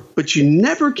score, but you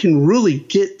never can really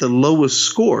get the lowest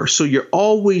score. So you're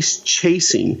always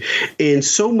chasing. And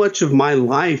so much of my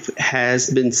life has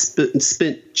been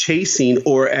spent chasing,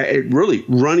 or really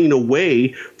running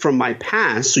away from my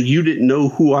past. So you didn't know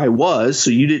who I was.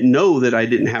 So you didn't know that I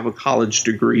didn't have a college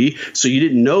degree. So you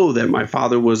didn't know that my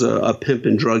father was a pimp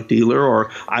and drug dealer,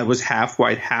 or I was half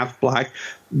white, half black.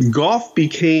 Golf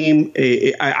became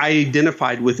I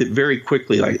identified with it very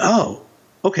quickly, like, oh,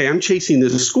 okay, I'm chasing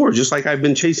this score just like I've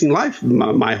been chasing life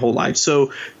my whole life.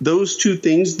 So those two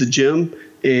things, the gym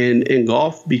and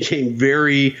golf, became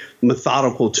very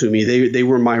methodical to me. They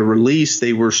were my release.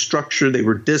 They were structured. They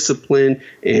were disciplined,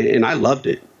 and I loved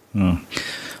it.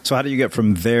 So how do you get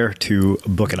from there to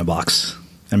Book in a Box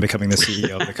and becoming the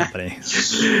CEO of the company?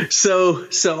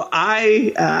 So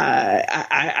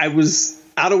I was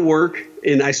out of work,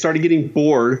 and I started getting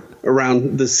bored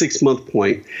around the 6-month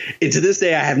point. And to this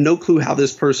day, I have no clue how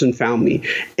this person found me.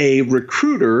 A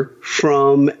recruiter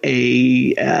from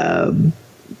a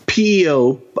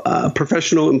PEO,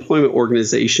 professional employment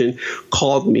organization,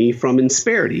 called me from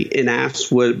Insperity and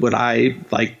asked would I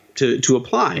like to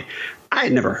apply. I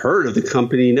had never heard of the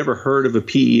company, never heard of a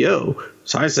PEO.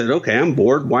 So I said, okay, I'm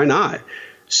bored. Why not?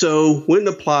 So went and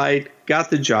applied, got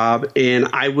the job, and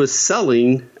I was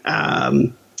selling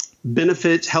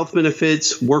benefits, health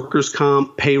benefits, workers'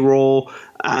 comp, payroll,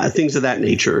 things of that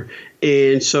nature.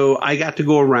 And so I got to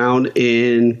go around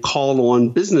and call on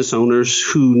business owners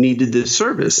who needed this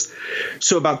service.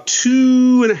 So about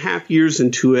 2.5 years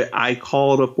into it, I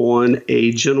called up on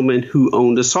a gentleman who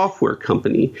owned a software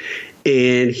company.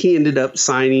 And he ended up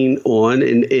signing on,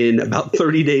 and about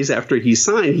 30 days after he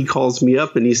signed, he calls me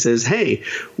up and he says, hey,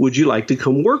 would you like to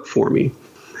come work for me?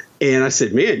 And I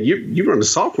said, man, you run a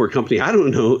software company. I don't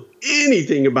know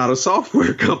anything about a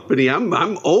software company.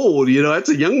 I'm old, that's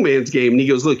a young man's game. And he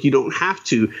goes, look, you don't have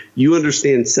to. You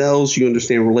understand sales, you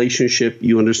understand relationship,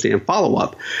 you understand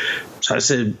follow-up. So I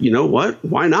said, you know what?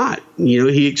 Why not?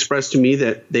 He expressed to me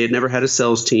that they had never had a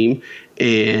sales team,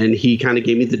 and he kind of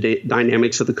gave me the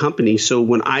dynamics of the company. So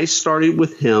when I started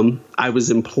with him, I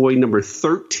was employee number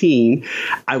 13.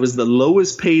 I was the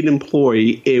lowest paid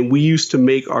employee, and we used to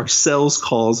make our sales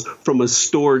calls from a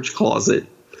storage closet.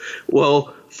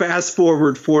 Well, fast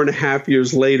forward 4.5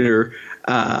 years later,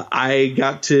 I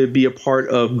got to be a part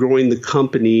of growing the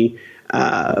company.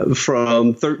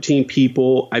 From 13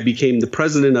 people, I became the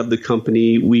president of the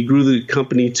company. We grew the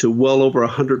company to well over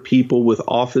 100 people, with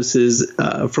offices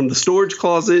from the storage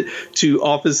closet to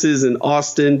offices in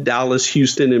Austin, Dallas,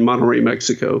 Houston, and Monterrey,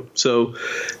 Mexico. So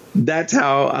that's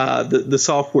how the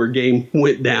software game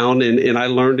went down. And I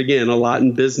learned, again, a lot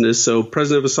in business. So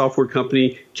president of a software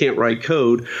company, can't write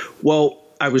code. Well,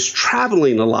 I was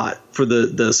traveling a lot for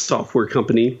the software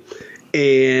company,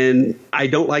 and I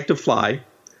don't like to fly.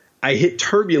 I hit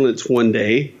turbulence one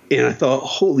day, and I thought,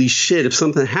 holy shit, if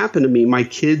something happened to me, my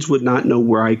kids would not know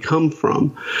where I come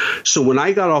from. So when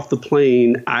I got off the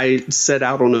plane, I set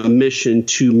out on a mission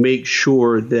to make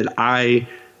sure that I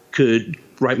could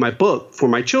write my book for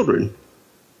my children.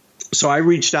 So I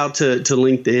reached out to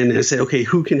LinkedIn and I said, okay,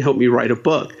 who can help me write a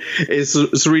book? And so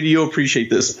Sarita, you'll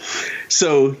appreciate this.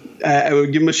 So I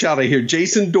would give him a shout out here.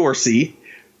 Jason Dorsey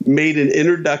made an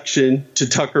introduction to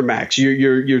Tucker Max,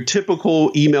 your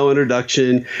typical email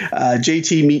introduction,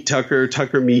 JT meet Tucker,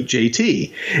 Tucker meet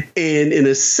JT. And in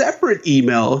a separate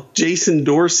email, Jason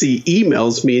Dorsey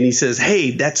emails me and he says,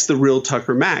 hey, that's the real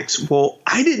Tucker Max. Well,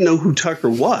 I didn't know who Tucker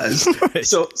was. Right.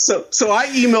 So I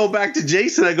emailed back to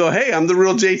Jason. I go, hey, I'm the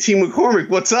real JT McCormick.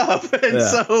 What's up? And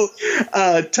so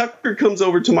Tucker comes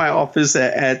over to my office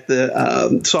at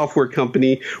the software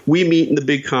company. We meet in the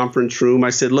big conference room.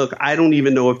 I said, look, I don't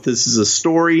even know if this is a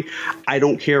story. I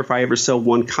don't care if I ever sell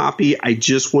one copy. I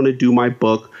just want to do my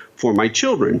book for my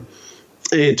children.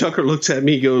 And Tucker looks at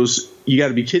me, goes, you got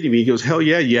to be kidding me. He goes, hell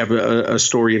yeah, you have a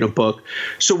story in a book.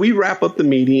 So we wrap up the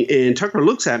meeting, and Tucker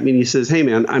looks at me and he says, hey,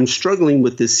 man, I'm struggling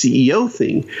with this CEO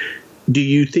thing. Do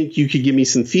you think you could give me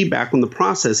some feedback on the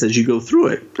process as you go through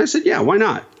it? I said, yeah, why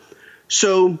not?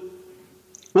 So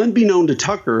unbeknown to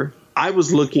Tucker, I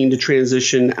was looking to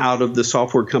transition out of the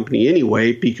software company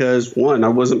anyway, because one, I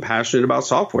wasn't passionate about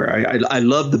software. I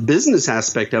love the business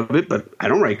aspect of it, but I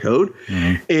don't write code.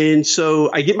 Mm-hmm. And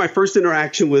so I get my first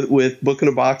interaction with Book in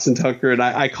a Box and Tucker, and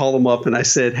I call him up and I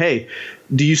said, hey,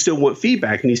 do you still want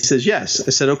feedback? And he says, yes.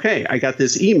 I said, okay, I got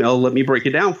this email. Let me break it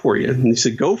down for you. And he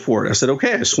said, go for it. I said,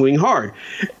 okay, I swing hard.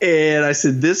 And I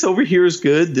said, this over here is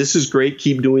good. This is great.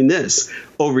 Keep doing this.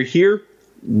 Over here,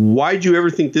 why'd you ever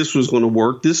think this was going to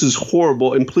work? This is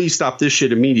horrible. And please stop this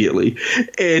shit immediately.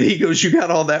 And he goes, you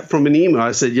got all that from an email?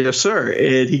 I said, yes, sir.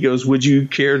 And he goes, would you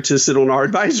care to sit on our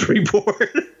advisory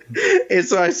board? And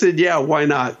so I said, yeah, why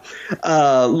not?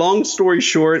 Long story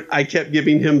short, I kept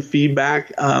giving him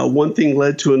feedback. One thing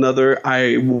led to another.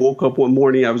 I woke up one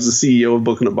morning. I was the CEO of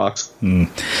Book in a Box.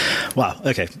 Wow.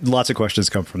 Okay. Lots of questions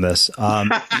come from this.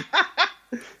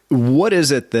 What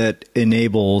is it that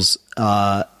enables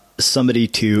somebody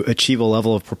to achieve a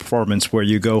level of performance where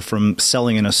you go from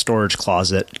selling in a storage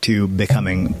closet to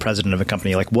becoming president of a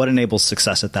company? Like, what enables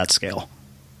success at that scale?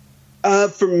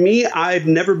 For me, I've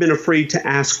never been afraid to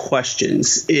ask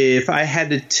questions. If I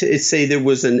had to say there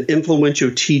was an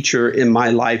influential teacher in my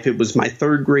life, it was my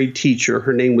third grade teacher.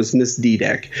 Her name was Miss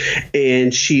Dudek.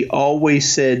 And she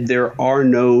always said there are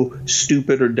no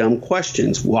stupid or dumb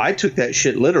questions. Well, I took that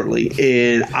shit literally.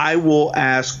 And I will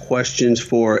ask questions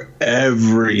for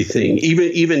everything.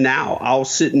 Even now, I'll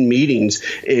sit in meetings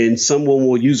and someone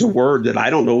will use a word that I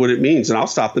don't know what it means. And I'll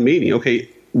stop the meeting. Okay,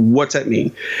 what's that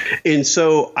mean? And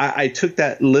so I took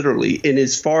that literally. And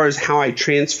as far as how I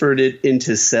transferred it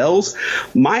into sales,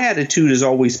 my attitude has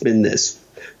always been this.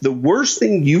 The worst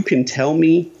thing you can tell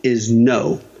me is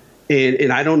no.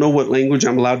 And I don't know what language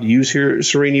I'm allowed to use here,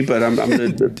 Srini, but I'm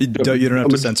going to... You don't have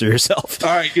to censor yourself.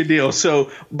 All right, good deal.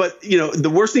 So, but,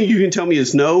 the worst thing you can tell me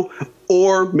is no,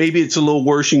 or maybe it's a little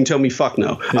worse, you can tell me fuck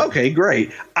no. Yeah. Okay,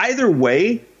 great. Either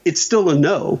way, it's still a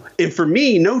no. And for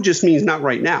me, no just means not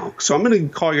right now. So I'm going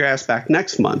to call your ass back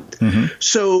next month. Mm-hmm.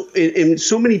 So, and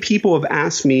so many people have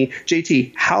asked me,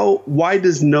 JT, why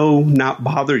does no not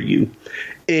bother you?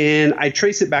 And I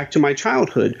trace it back to my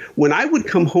childhood. When I would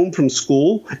come home from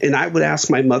school and I would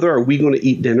ask my mother, are we going to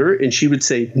eat dinner? And she would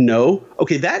say, no.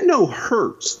 Okay, that no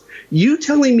hurts. You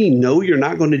telling me no, you're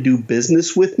not going to do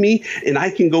business with me, and I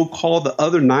can go call the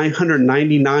other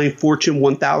 999 Fortune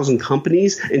 1000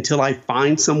 companies until I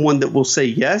find someone that will say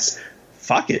yes?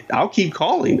 Fuck it. I'll keep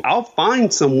calling. I'll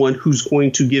find someone who's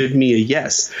going to give me a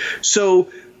yes. So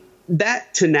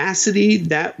that tenacity,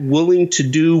 that willing to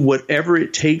do whatever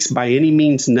it takes by any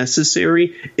means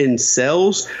necessary in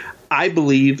sales, I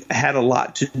believe had a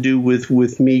lot to do with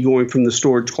me going from the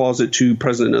storage closet to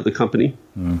president of the company.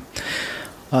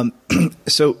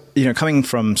 So, coming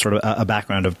from sort of a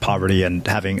background of poverty and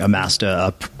having amassed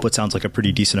what sounds like a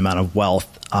pretty decent amount of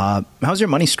wealth, how's your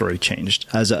money story changed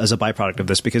as a byproduct of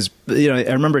this? Because, I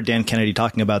remember Dan Kennedy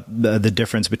talking about the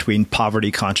difference between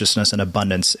poverty consciousness and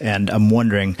abundance. And I'm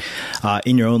wondering,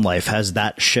 in your own life, has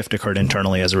that shift occurred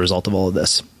internally as a result of all of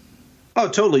this? Oh,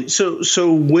 totally.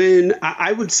 So when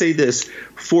I would say this,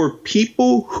 for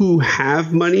people who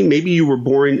have money, maybe you were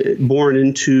born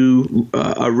into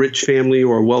a rich family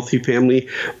or a wealthy family,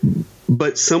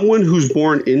 but someone who's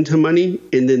born into money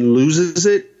and then loses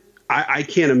it, I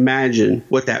can't imagine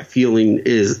what that feeling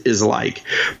is like.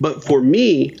 But for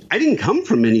me, I didn't come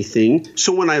from anything.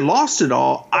 So when I lost it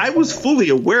all, I was fully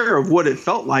aware of what it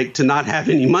felt like to not have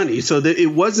any money. So that it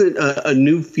wasn't a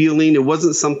new feeling. It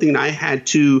wasn't something I had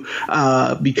to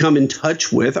become in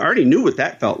touch with. I already knew what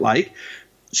that felt like.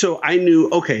 So I knew,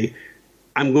 okay,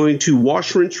 I'm going to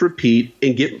wash, rinse, repeat,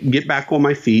 and get back on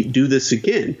my feet, do this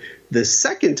again. The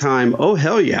second time, oh,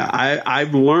 hell yeah,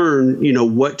 I've learned,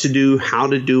 what to do, how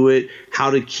to do it,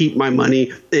 how to keep my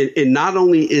money. And not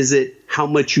only is it how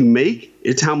much you make,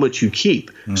 it's how much you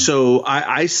keep. So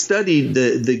I studied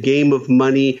the game of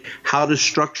money, how to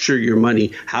structure your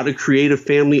money, how to create a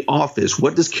family office.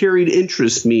 What does carried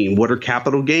interest mean? What are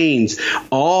capital gains?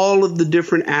 All of the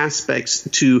different aspects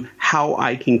to how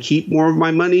I can keep more of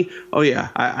my money. Oh, yeah,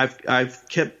 I've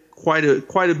kept quite a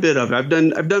bit of it. I've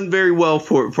done very well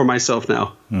for myself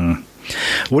now.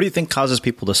 What do you think causes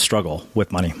people to struggle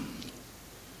with money?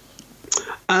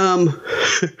 All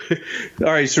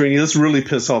right, Srini, let's really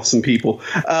piss off some people.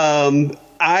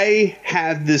 I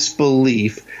have this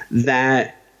belief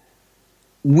that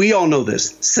we all know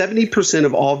this. 70%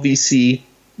 of all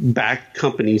VC-backed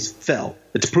companies fail.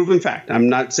 It's a proven fact. I'm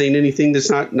not saying anything that's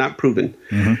not proven.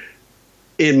 Mm-hmm.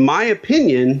 In my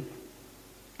opinion,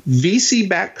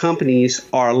 VC-backed companies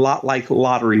are a lot like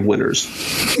lottery winners.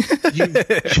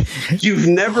 You've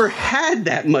never had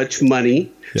that much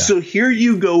money, Yeah. So here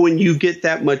you go and you get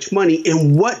that much money.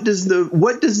 And what does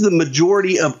the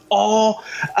majority of all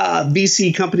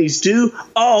VC companies do?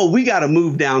 Oh, we got to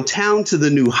move downtown to the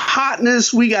new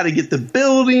hotness. We got to get the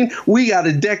building. We got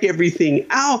to deck everything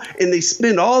out. And they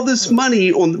spend all this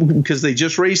money because they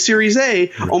just raised Series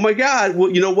A. Oh my God. Well,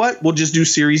 you know what? We'll just do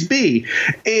Series B.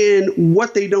 And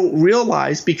what they don't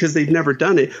realize, because they've never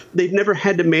done it, they've never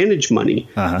had to manage money.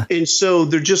 And so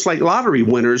they're just like lottery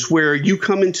winners, where you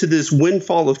come into this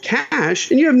windfall of cash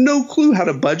and you have no clue how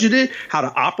to budget it, how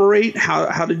to operate,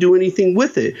 how to do anything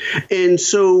with it. And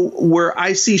so where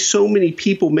I see so many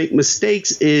people make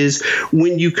mistakes is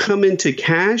when you come into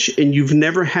cash and you've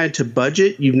never had to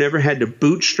budget, you've never had to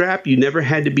bootstrap, you never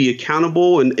had to be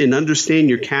accountable and understand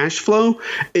your cash flow.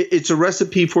 It's a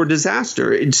recipe for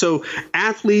disaster. And so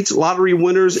athletes, lottery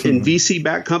winners, and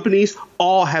VC-backed companies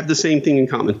all have the same thing in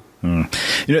common.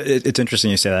 It's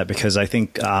interesting you say that, because I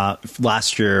think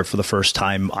last year, for the first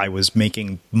time, I was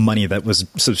making money that was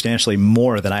substantially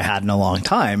more than I had in a long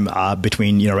time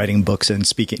between writing books and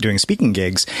doing speaking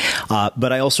gigs.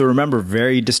 But I also remember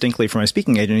very distinctly from my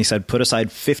speaking agent, he said, put aside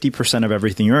 50% of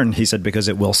everything you earn. He said, because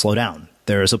it will slow down.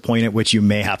 There is a point at which you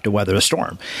may have to weather a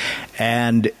storm.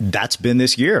 And that's been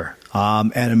this year.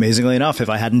 And amazingly enough, if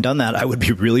I hadn't done that, I would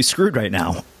be really screwed right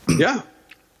now. Yeah.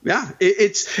 Yeah,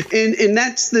 it's and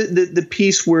that's the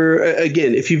piece where,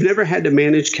 again, if you've never had to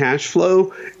manage cash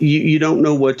flow, you don't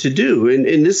know what to do.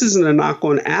 And this isn't a knock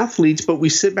on athletes, but we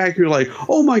sit back and you're like,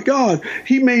 oh, my God,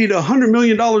 he made $100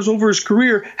 million over his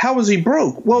career. How is he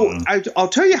broke? Well, I'll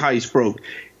tell you how he's broke.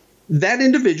 That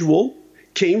individual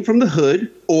came from the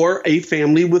hood or a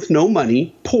family with no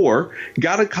money, poor,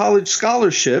 got a college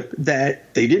scholarship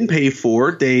that they didn't pay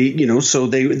for. So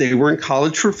they were in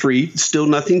college for free, still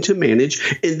nothing to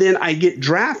manage. And then I get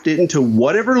drafted into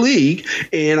whatever league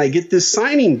and I get this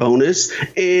signing bonus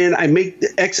and I make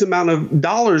X amount of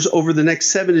dollars over the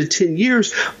next 7 to 10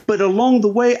 years. But along the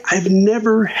way, I've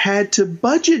never had to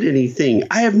budget anything.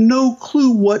 I have no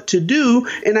clue what to do.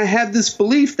 And I have this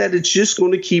belief that it's just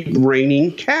going to keep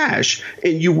raining cash.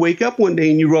 And you wake up one day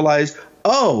and you realize,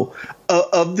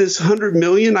 of this $100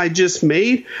 million I just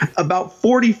made, about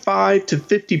 45 to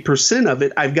 50% of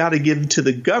it I've got to give to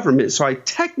the government. So I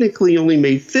technically only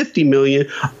made 50 million.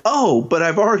 But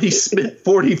I've already spent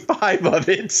 45 of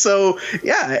it. So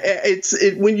yeah,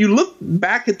 when you look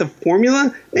back at the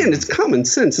formula, man, it's common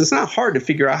sense. It's not hard to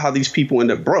figure out how these people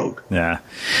end up broke. Yeah,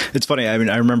 it's funny. I mean,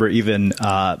 I remember even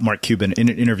Mark Cuban in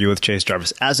an interview with Chase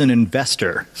Jarvis, as an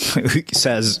investor,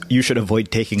 says you should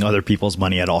avoid taking other people's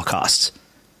money at all costs.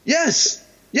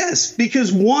 Yes,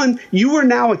 because one, you are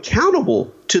now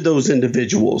accountable to those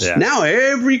individuals. Yeah. Now,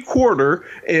 every quarter,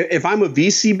 if I'm a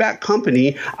VC-backed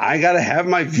company, I got to have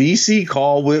my VC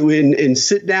call and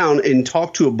sit down and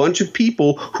talk to a bunch of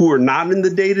people who are not in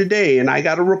the day-to-day, and I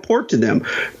got to report to them.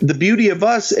 The beauty of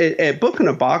us at Book in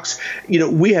a Box,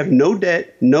 we have no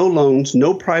debt, no loans,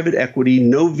 no private equity,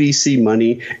 no VC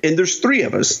money, and there's three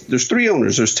of us. There's three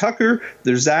owners. There's Tucker,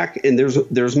 there's Zach, and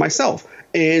there's myself.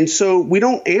 And so we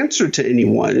don't answer to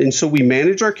anyone. And so we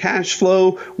manage our cash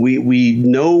flow. We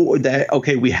know that,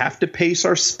 okay, we have to pace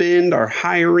our spend, our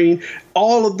hiring,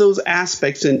 all of those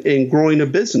aspects in growing a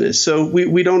business. So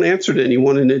we don't answer to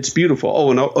anyone, and it's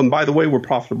beautiful. And by the way, we're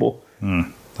profitable. I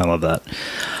love that.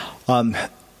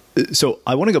 So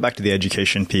I want to go back to the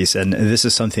education piece, and this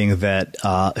is something that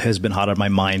has been hot on my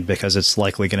mind because it's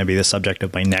likely going to be the subject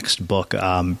of my next book.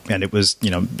 And it was,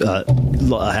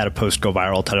 I had a post go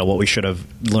viral titled "What We Should Have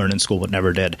Learned in School But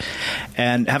Never Did."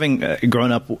 And having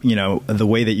grown up, the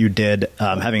way that you did,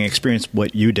 having experienced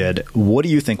what you did, what do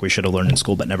you think we should have learned in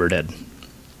school but never did?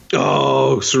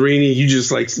 Oh, Serini,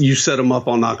 you set them up,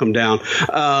 I'll knock them down.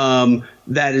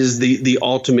 That is the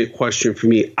ultimate question for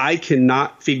me. I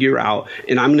cannot figure out,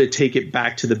 and I'm going to take it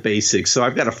back to the basics. So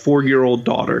I've got a 4-year-old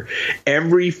daughter.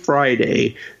 Every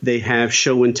Friday, they have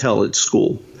show and tell at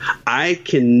school. I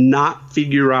cannot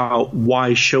figure out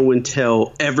why show and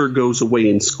tell ever goes away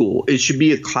in school. It should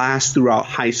be a class throughout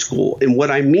high school. And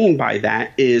what I mean by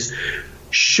that is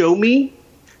show me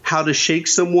how to shake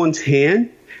someone's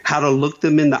hand, how to look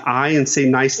them in the eye and say,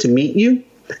 nice to meet you,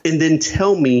 and then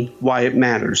tell me why it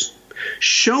matters.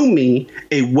 Show me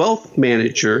a wealth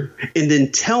manager and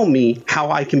then tell me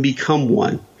how I can become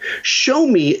one. Show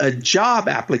me a job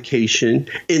application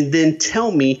and then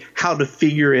tell me how to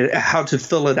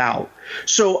fill it out.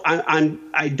 So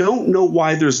I don't know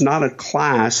why there's not a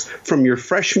class from your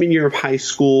freshman year of high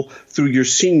school through your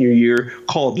senior year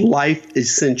called Life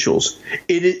Essentials.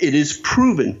 It is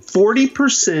proven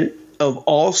 40% of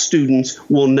all students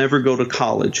will never go to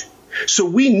college. So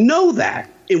we know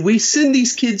that. And we send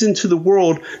these kids into the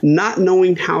world not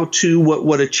knowing how to,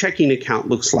 what a checking account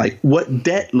looks like, what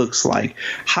debt looks like,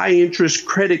 high interest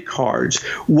credit cards,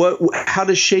 how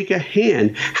to shake a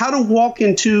hand, how to walk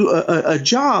into a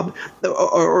job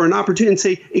or an opportunity and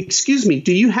say, excuse me,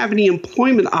 do you have any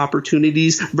employment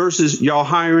opportunities versus y'all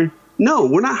hiring? No,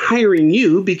 we're not hiring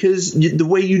you because the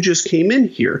way you just came in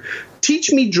here.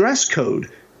 Teach me dress code.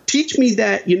 Teach me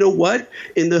that, you know what,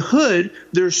 in the hood,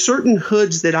 there's certain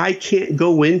hoods that I can't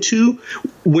go into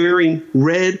wearing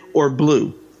red or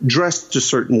blue, dressed a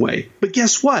certain way. But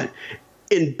guess what?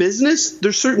 In business,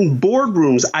 there's certain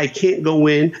boardrooms I can't go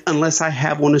in unless I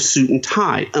have on a suit and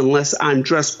tie, unless I'm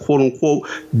dressed, quote unquote,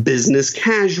 business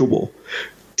casual.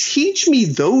 Teach me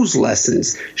those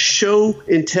lessons. Show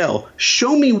and tell.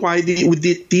 Show me why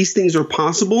these things are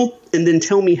possible, and then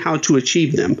tell me how to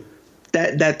achieve them.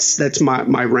 That's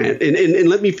my rant. And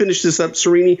let me finish this up,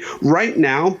 Serini. Right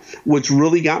now, what's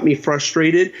really got me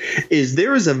frustrated is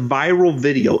there is a viral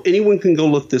video. Anyone can go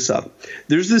look this up.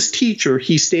 There's this teacher.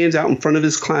 He stands out in front of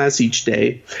his class each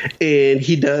day, and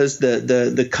he does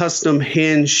the custom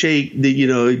handshake,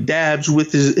 dabs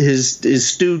with his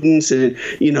students, and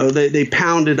they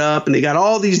pound it up, and they got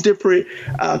all these different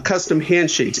custom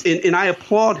handshakes. And I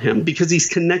applaud him because he's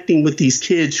connecting with these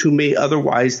kids who may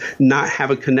otherwise not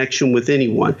have a connection with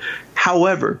anyone.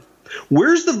 However,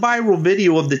 where's the viral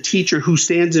video of the teacher who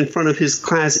stands in front of his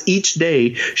class each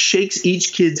day, shakes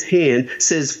each kid's hand,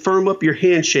 says, firm up your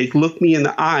handshake, look me in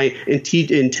the eye,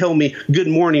 and tell me, good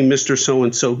morning, Mr.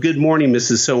 So-and-so, good morning,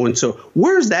 Mrs. So-and-so.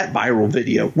 Where's that viral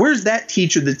video? Where's that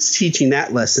teacher that's teaching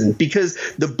that lesson? Because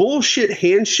the bullshit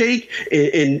handshake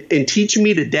and teaching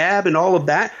me to dab and all of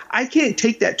that, I can't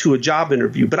take that to a job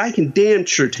interview, but I can damn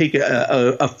sure take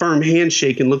a firm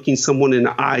handshake and looking someone in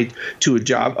the eye to a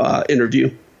job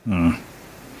interview.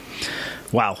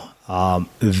 Wow.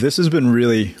 This has been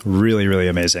really, really, really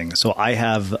amazing. So I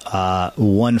have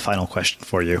one final question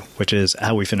for you, which is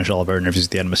how we finish all of our interviews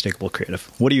with the Unmistakable Creative.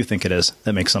 What do you think it is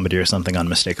that makes somebody or something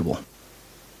unmistakable?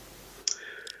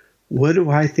 What do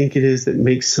I think it is that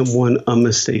makes someone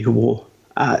unmistakable?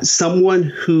 Someone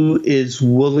who is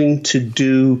willing to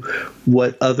do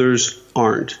what others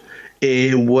aren't.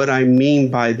 And what I mean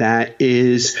by that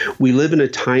is we live in a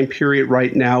time period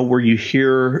right now where you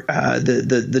hear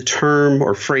the term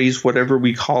or phrase, whatever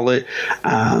we call it,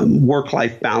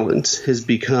 work-life balance has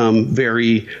become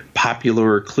very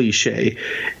popular or cliche.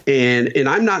 And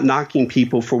I'm not knocking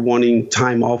people for wanting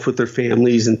time off with their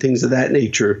families and things of that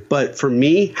nature. But for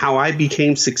me, how I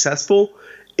became successful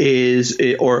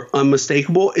or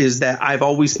unmistakable is that I've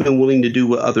always been willing to do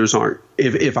what others aren't.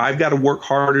 If I've got to work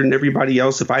harder than everybody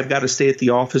else, if I've got to stay at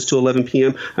the office till 11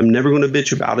 p.m., I'm never going to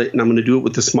bitch about it, and I'm going to do it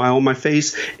with a smile on my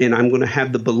face, and I'm going to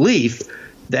have the belief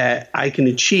that I can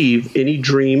achieve any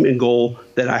dream and goal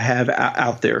that I have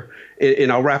out there.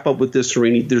 And I'll wrap up with this,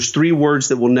 Serini. There's 3 words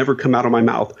that will never come out of my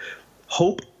mouth: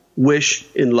 hope, wish,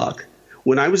 and luck.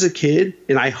 When I was a kid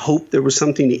and I hoped there was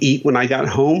something to eat when I got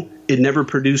home, it never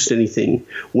produced anything.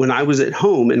 When I was at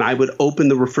home and I would open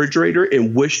the refrigerator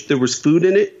and wish there was food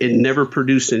in it, it never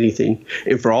produced anything.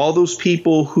 And for all those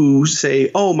people who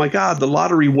say, oh my God, the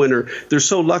lottery winner, they're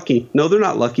so lucky. No, they're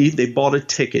not lucky. They bought a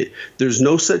ticket. There's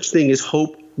no such thing as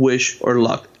hope, wish, or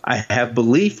luck. I have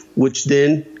belief, which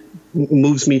then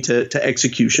moves me to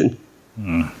execution.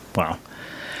 Wow.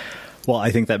 Well,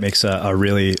 I think that makes a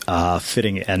really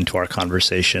fitting end to our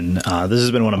conversation. This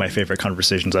has been one of my favorite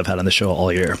conversations I've had on the show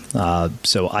all year.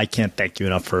 So I can't thank you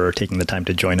enough for taking the time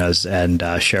to join us and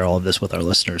share all of this with our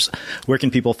listeners. Where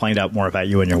can people find out more about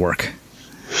you and your work?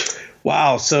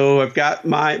 Wow. So I've got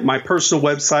my personal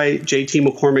website,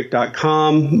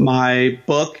 jtmccormick.com. My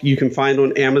book you can find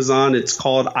on Amazon. It's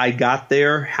called I Got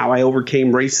There: How I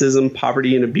Overcame Racism,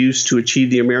 Poverty, and Abuse to Achieve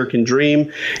the American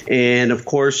Dream. And of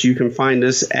course, you can find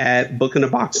us at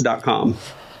bookinabox.com.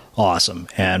 Awesome.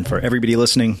 And for everybody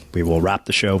listening, we will wrap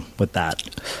the show with that.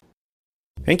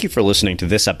 Thank you for listening to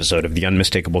this episode of the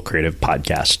Unmistakable Creative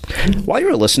Podcast. While you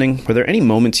were listening, were there any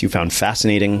moments you found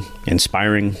fascinating,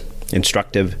 inspiring,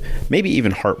 instructive, maybe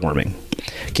even heartwarming?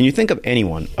 Can you think of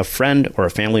anyone, a friend or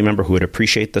a family member who would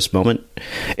appreciate this moment?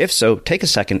 If so, take a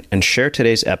second and share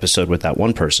today's episode with that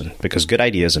one person, because good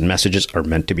ideas and messages are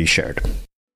meant to be shared.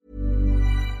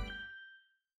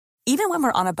 Even when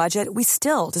we're on a budget, we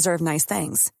still deserve nice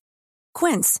things.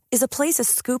 Quince is a place to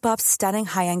scoop up stunning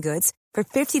high-end goods for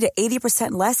 50 to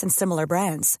 80% less than similar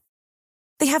brands.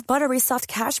 They have buttery soft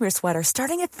cashmere sweaters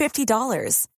starting at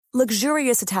 $50,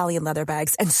 luxurious Italian leather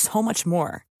bags, and so much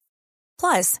more.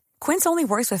 Plus, Quince only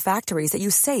works with factories that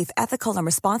use safe, ethical, and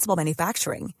responsible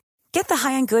manufacturing. Get the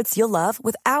high-end goods you'll love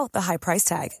without the high price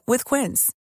tag with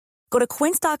Quince. Go to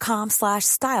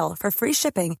quince.com/style for free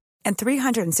shipping and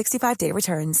 365-day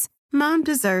returns. Mom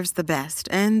deserves the best,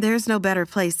 and there's no better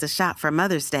place to shop for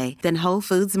Mother's Day than Whole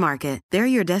Foods Market. They're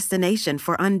your destination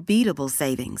for unbeatable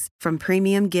savings, from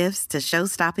premium gifts to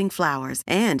show-stopping flowers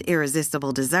and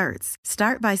irresistible desserts.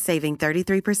 Start by saving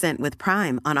 33% with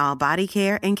Prime on all body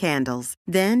care and candles.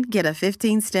 Then get a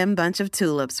 15-stem bunch of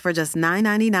tulips for just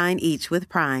 $9.99 each with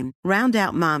Prime. Round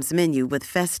out Mom's menu with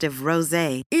festive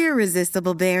rosé,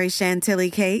 irresistible berry chantilly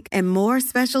cake, and more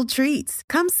special treats.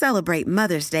 Come celebrate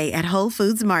Mother's Day at Whole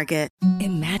Foods Market.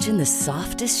 Imagine the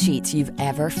softest sheets you've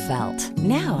ever felt.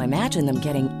 Now imagine them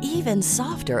getting even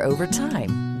softer over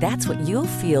time. That's what you'll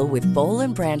feel with Boll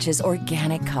 & Branch's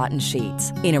organic cotton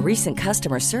sheets. In a recent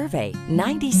customer survey,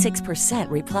 96%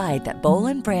 replied that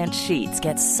Boll & Branch sheets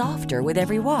get softer with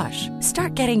every wash.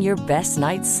 Start getting your best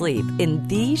night's sleep in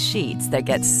these sheets that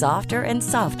get softer and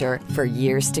softer for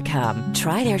years to come.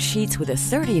 Try their sheets with a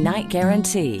 30-night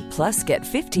guarantee. Plus, get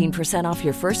 15% off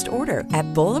your first order at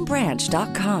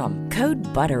bollandbranch.com. Code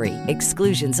BUTTERY.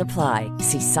 Exclusions apply.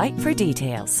 See site for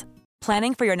details.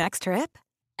 Planning for your next trip?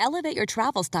 Elevate your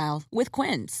travel style with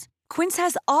Quince. Quince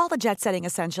has all the jet-setting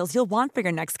essentials you'll want for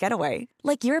your next getaway,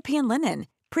 like European linen,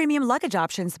 premium luggage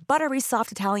options, buttery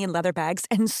soft Italian leather bags,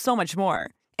 and so much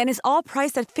more. And is all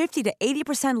priced at 50 to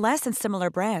 80% less than similar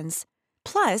brands.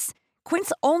 Plus,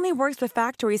 Quince only works with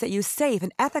factories that use safe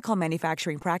and ethical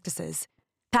manufacturing practices.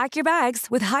 Pack your bags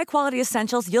with high-quality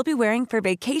essentials you'll be wearing for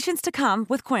vacations to come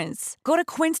with Quince. Go to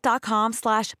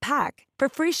quince.com/pack for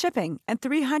free shipping and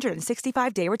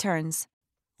 365-day returns.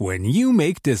 When you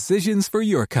make decisions for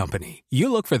your company,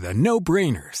 you look for the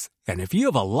no-brainers. And if you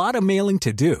have a lot of mailing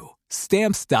to do,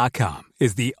 Stamps.com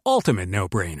is the ultimate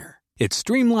no-brainer. It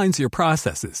streamlines your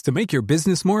processes to make your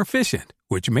business more efficient,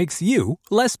 which makes you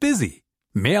less busy.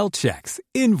 Mail checks,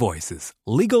 invoices,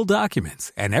 legal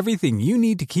documents, and everything you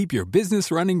need to keep your business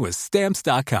running with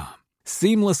Stamps.com.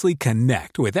 Seamlessly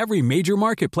connect with every major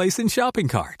marketplace and shopping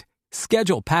cart.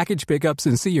 Schedule package pickups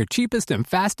and see your cheapest and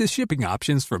fastest shipping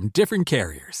options from different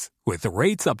carriers, with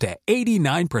rates up to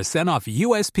 89% off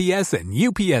USPS and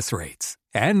UPS rates.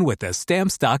 And with the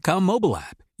Stamps.com mobile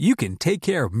app, you can take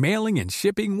care of mailing and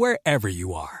shipping wherever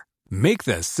you are. Make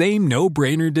the same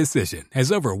no-brainer decision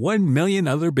as over 1 million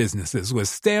other businesses with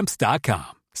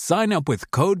Stamps.com. Sign up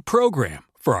with code PROGRAM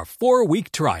for a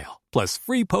 4-week trial, plus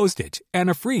free postage and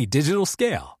a free digital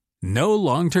scale. No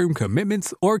long-term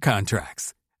commitments or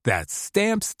contracts. That's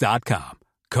Stamps.com.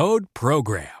 Code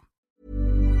PROGRAM.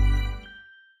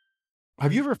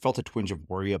 Have you ever felt a twinge of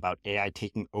worry about AI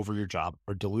taking over your job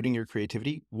or diluting your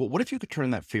creativity? Well, what if you could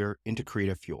turn that fear into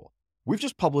creative fuel? We've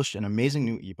just published an amazing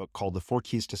new ebook called The 4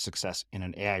 Keys to Success in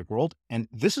an AI World, and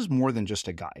this is more than just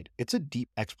a guide. It's a deep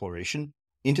exploration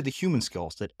into the human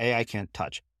skills that AI can't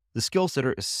touch, the skills that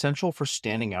are essential for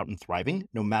standing out and thriving,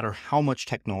 no matter how much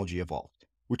technology evolves.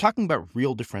 We're talking about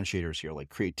real differentiators here, like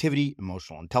creativity,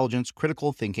 emotional intelligence,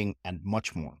 critical thinking, and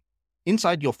much more.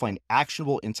 Inside, you'll find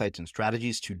actionable insights and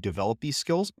strategies to develop these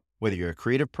skills, whether you're a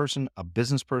creative person, a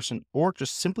business person, or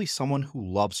just simply someone who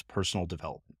loves personal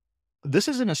development. This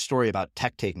isn't a story about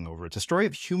tech taking over. It's a story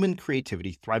of human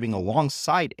creativity thriving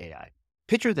alongside AI.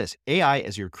 Picture this, AI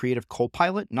as your creative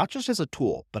co-pilot, not just as a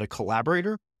tool, but a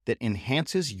collaborator that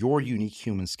enhances your unique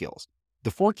human skills.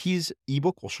 The 4 Keys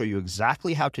ebook will show you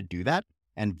exactly how to do that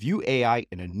and view AI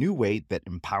in a new way that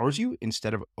empowers you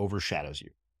instead of overshadows you.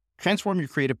 Transform your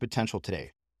creative potential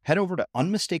today. Head over to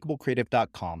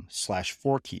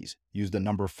unmistakablecreative.com/4keys. Use the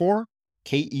number 4,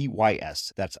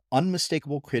 KEYS. That's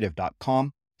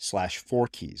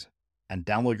unmistakablecreative.com/4keys and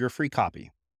download your free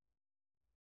copy.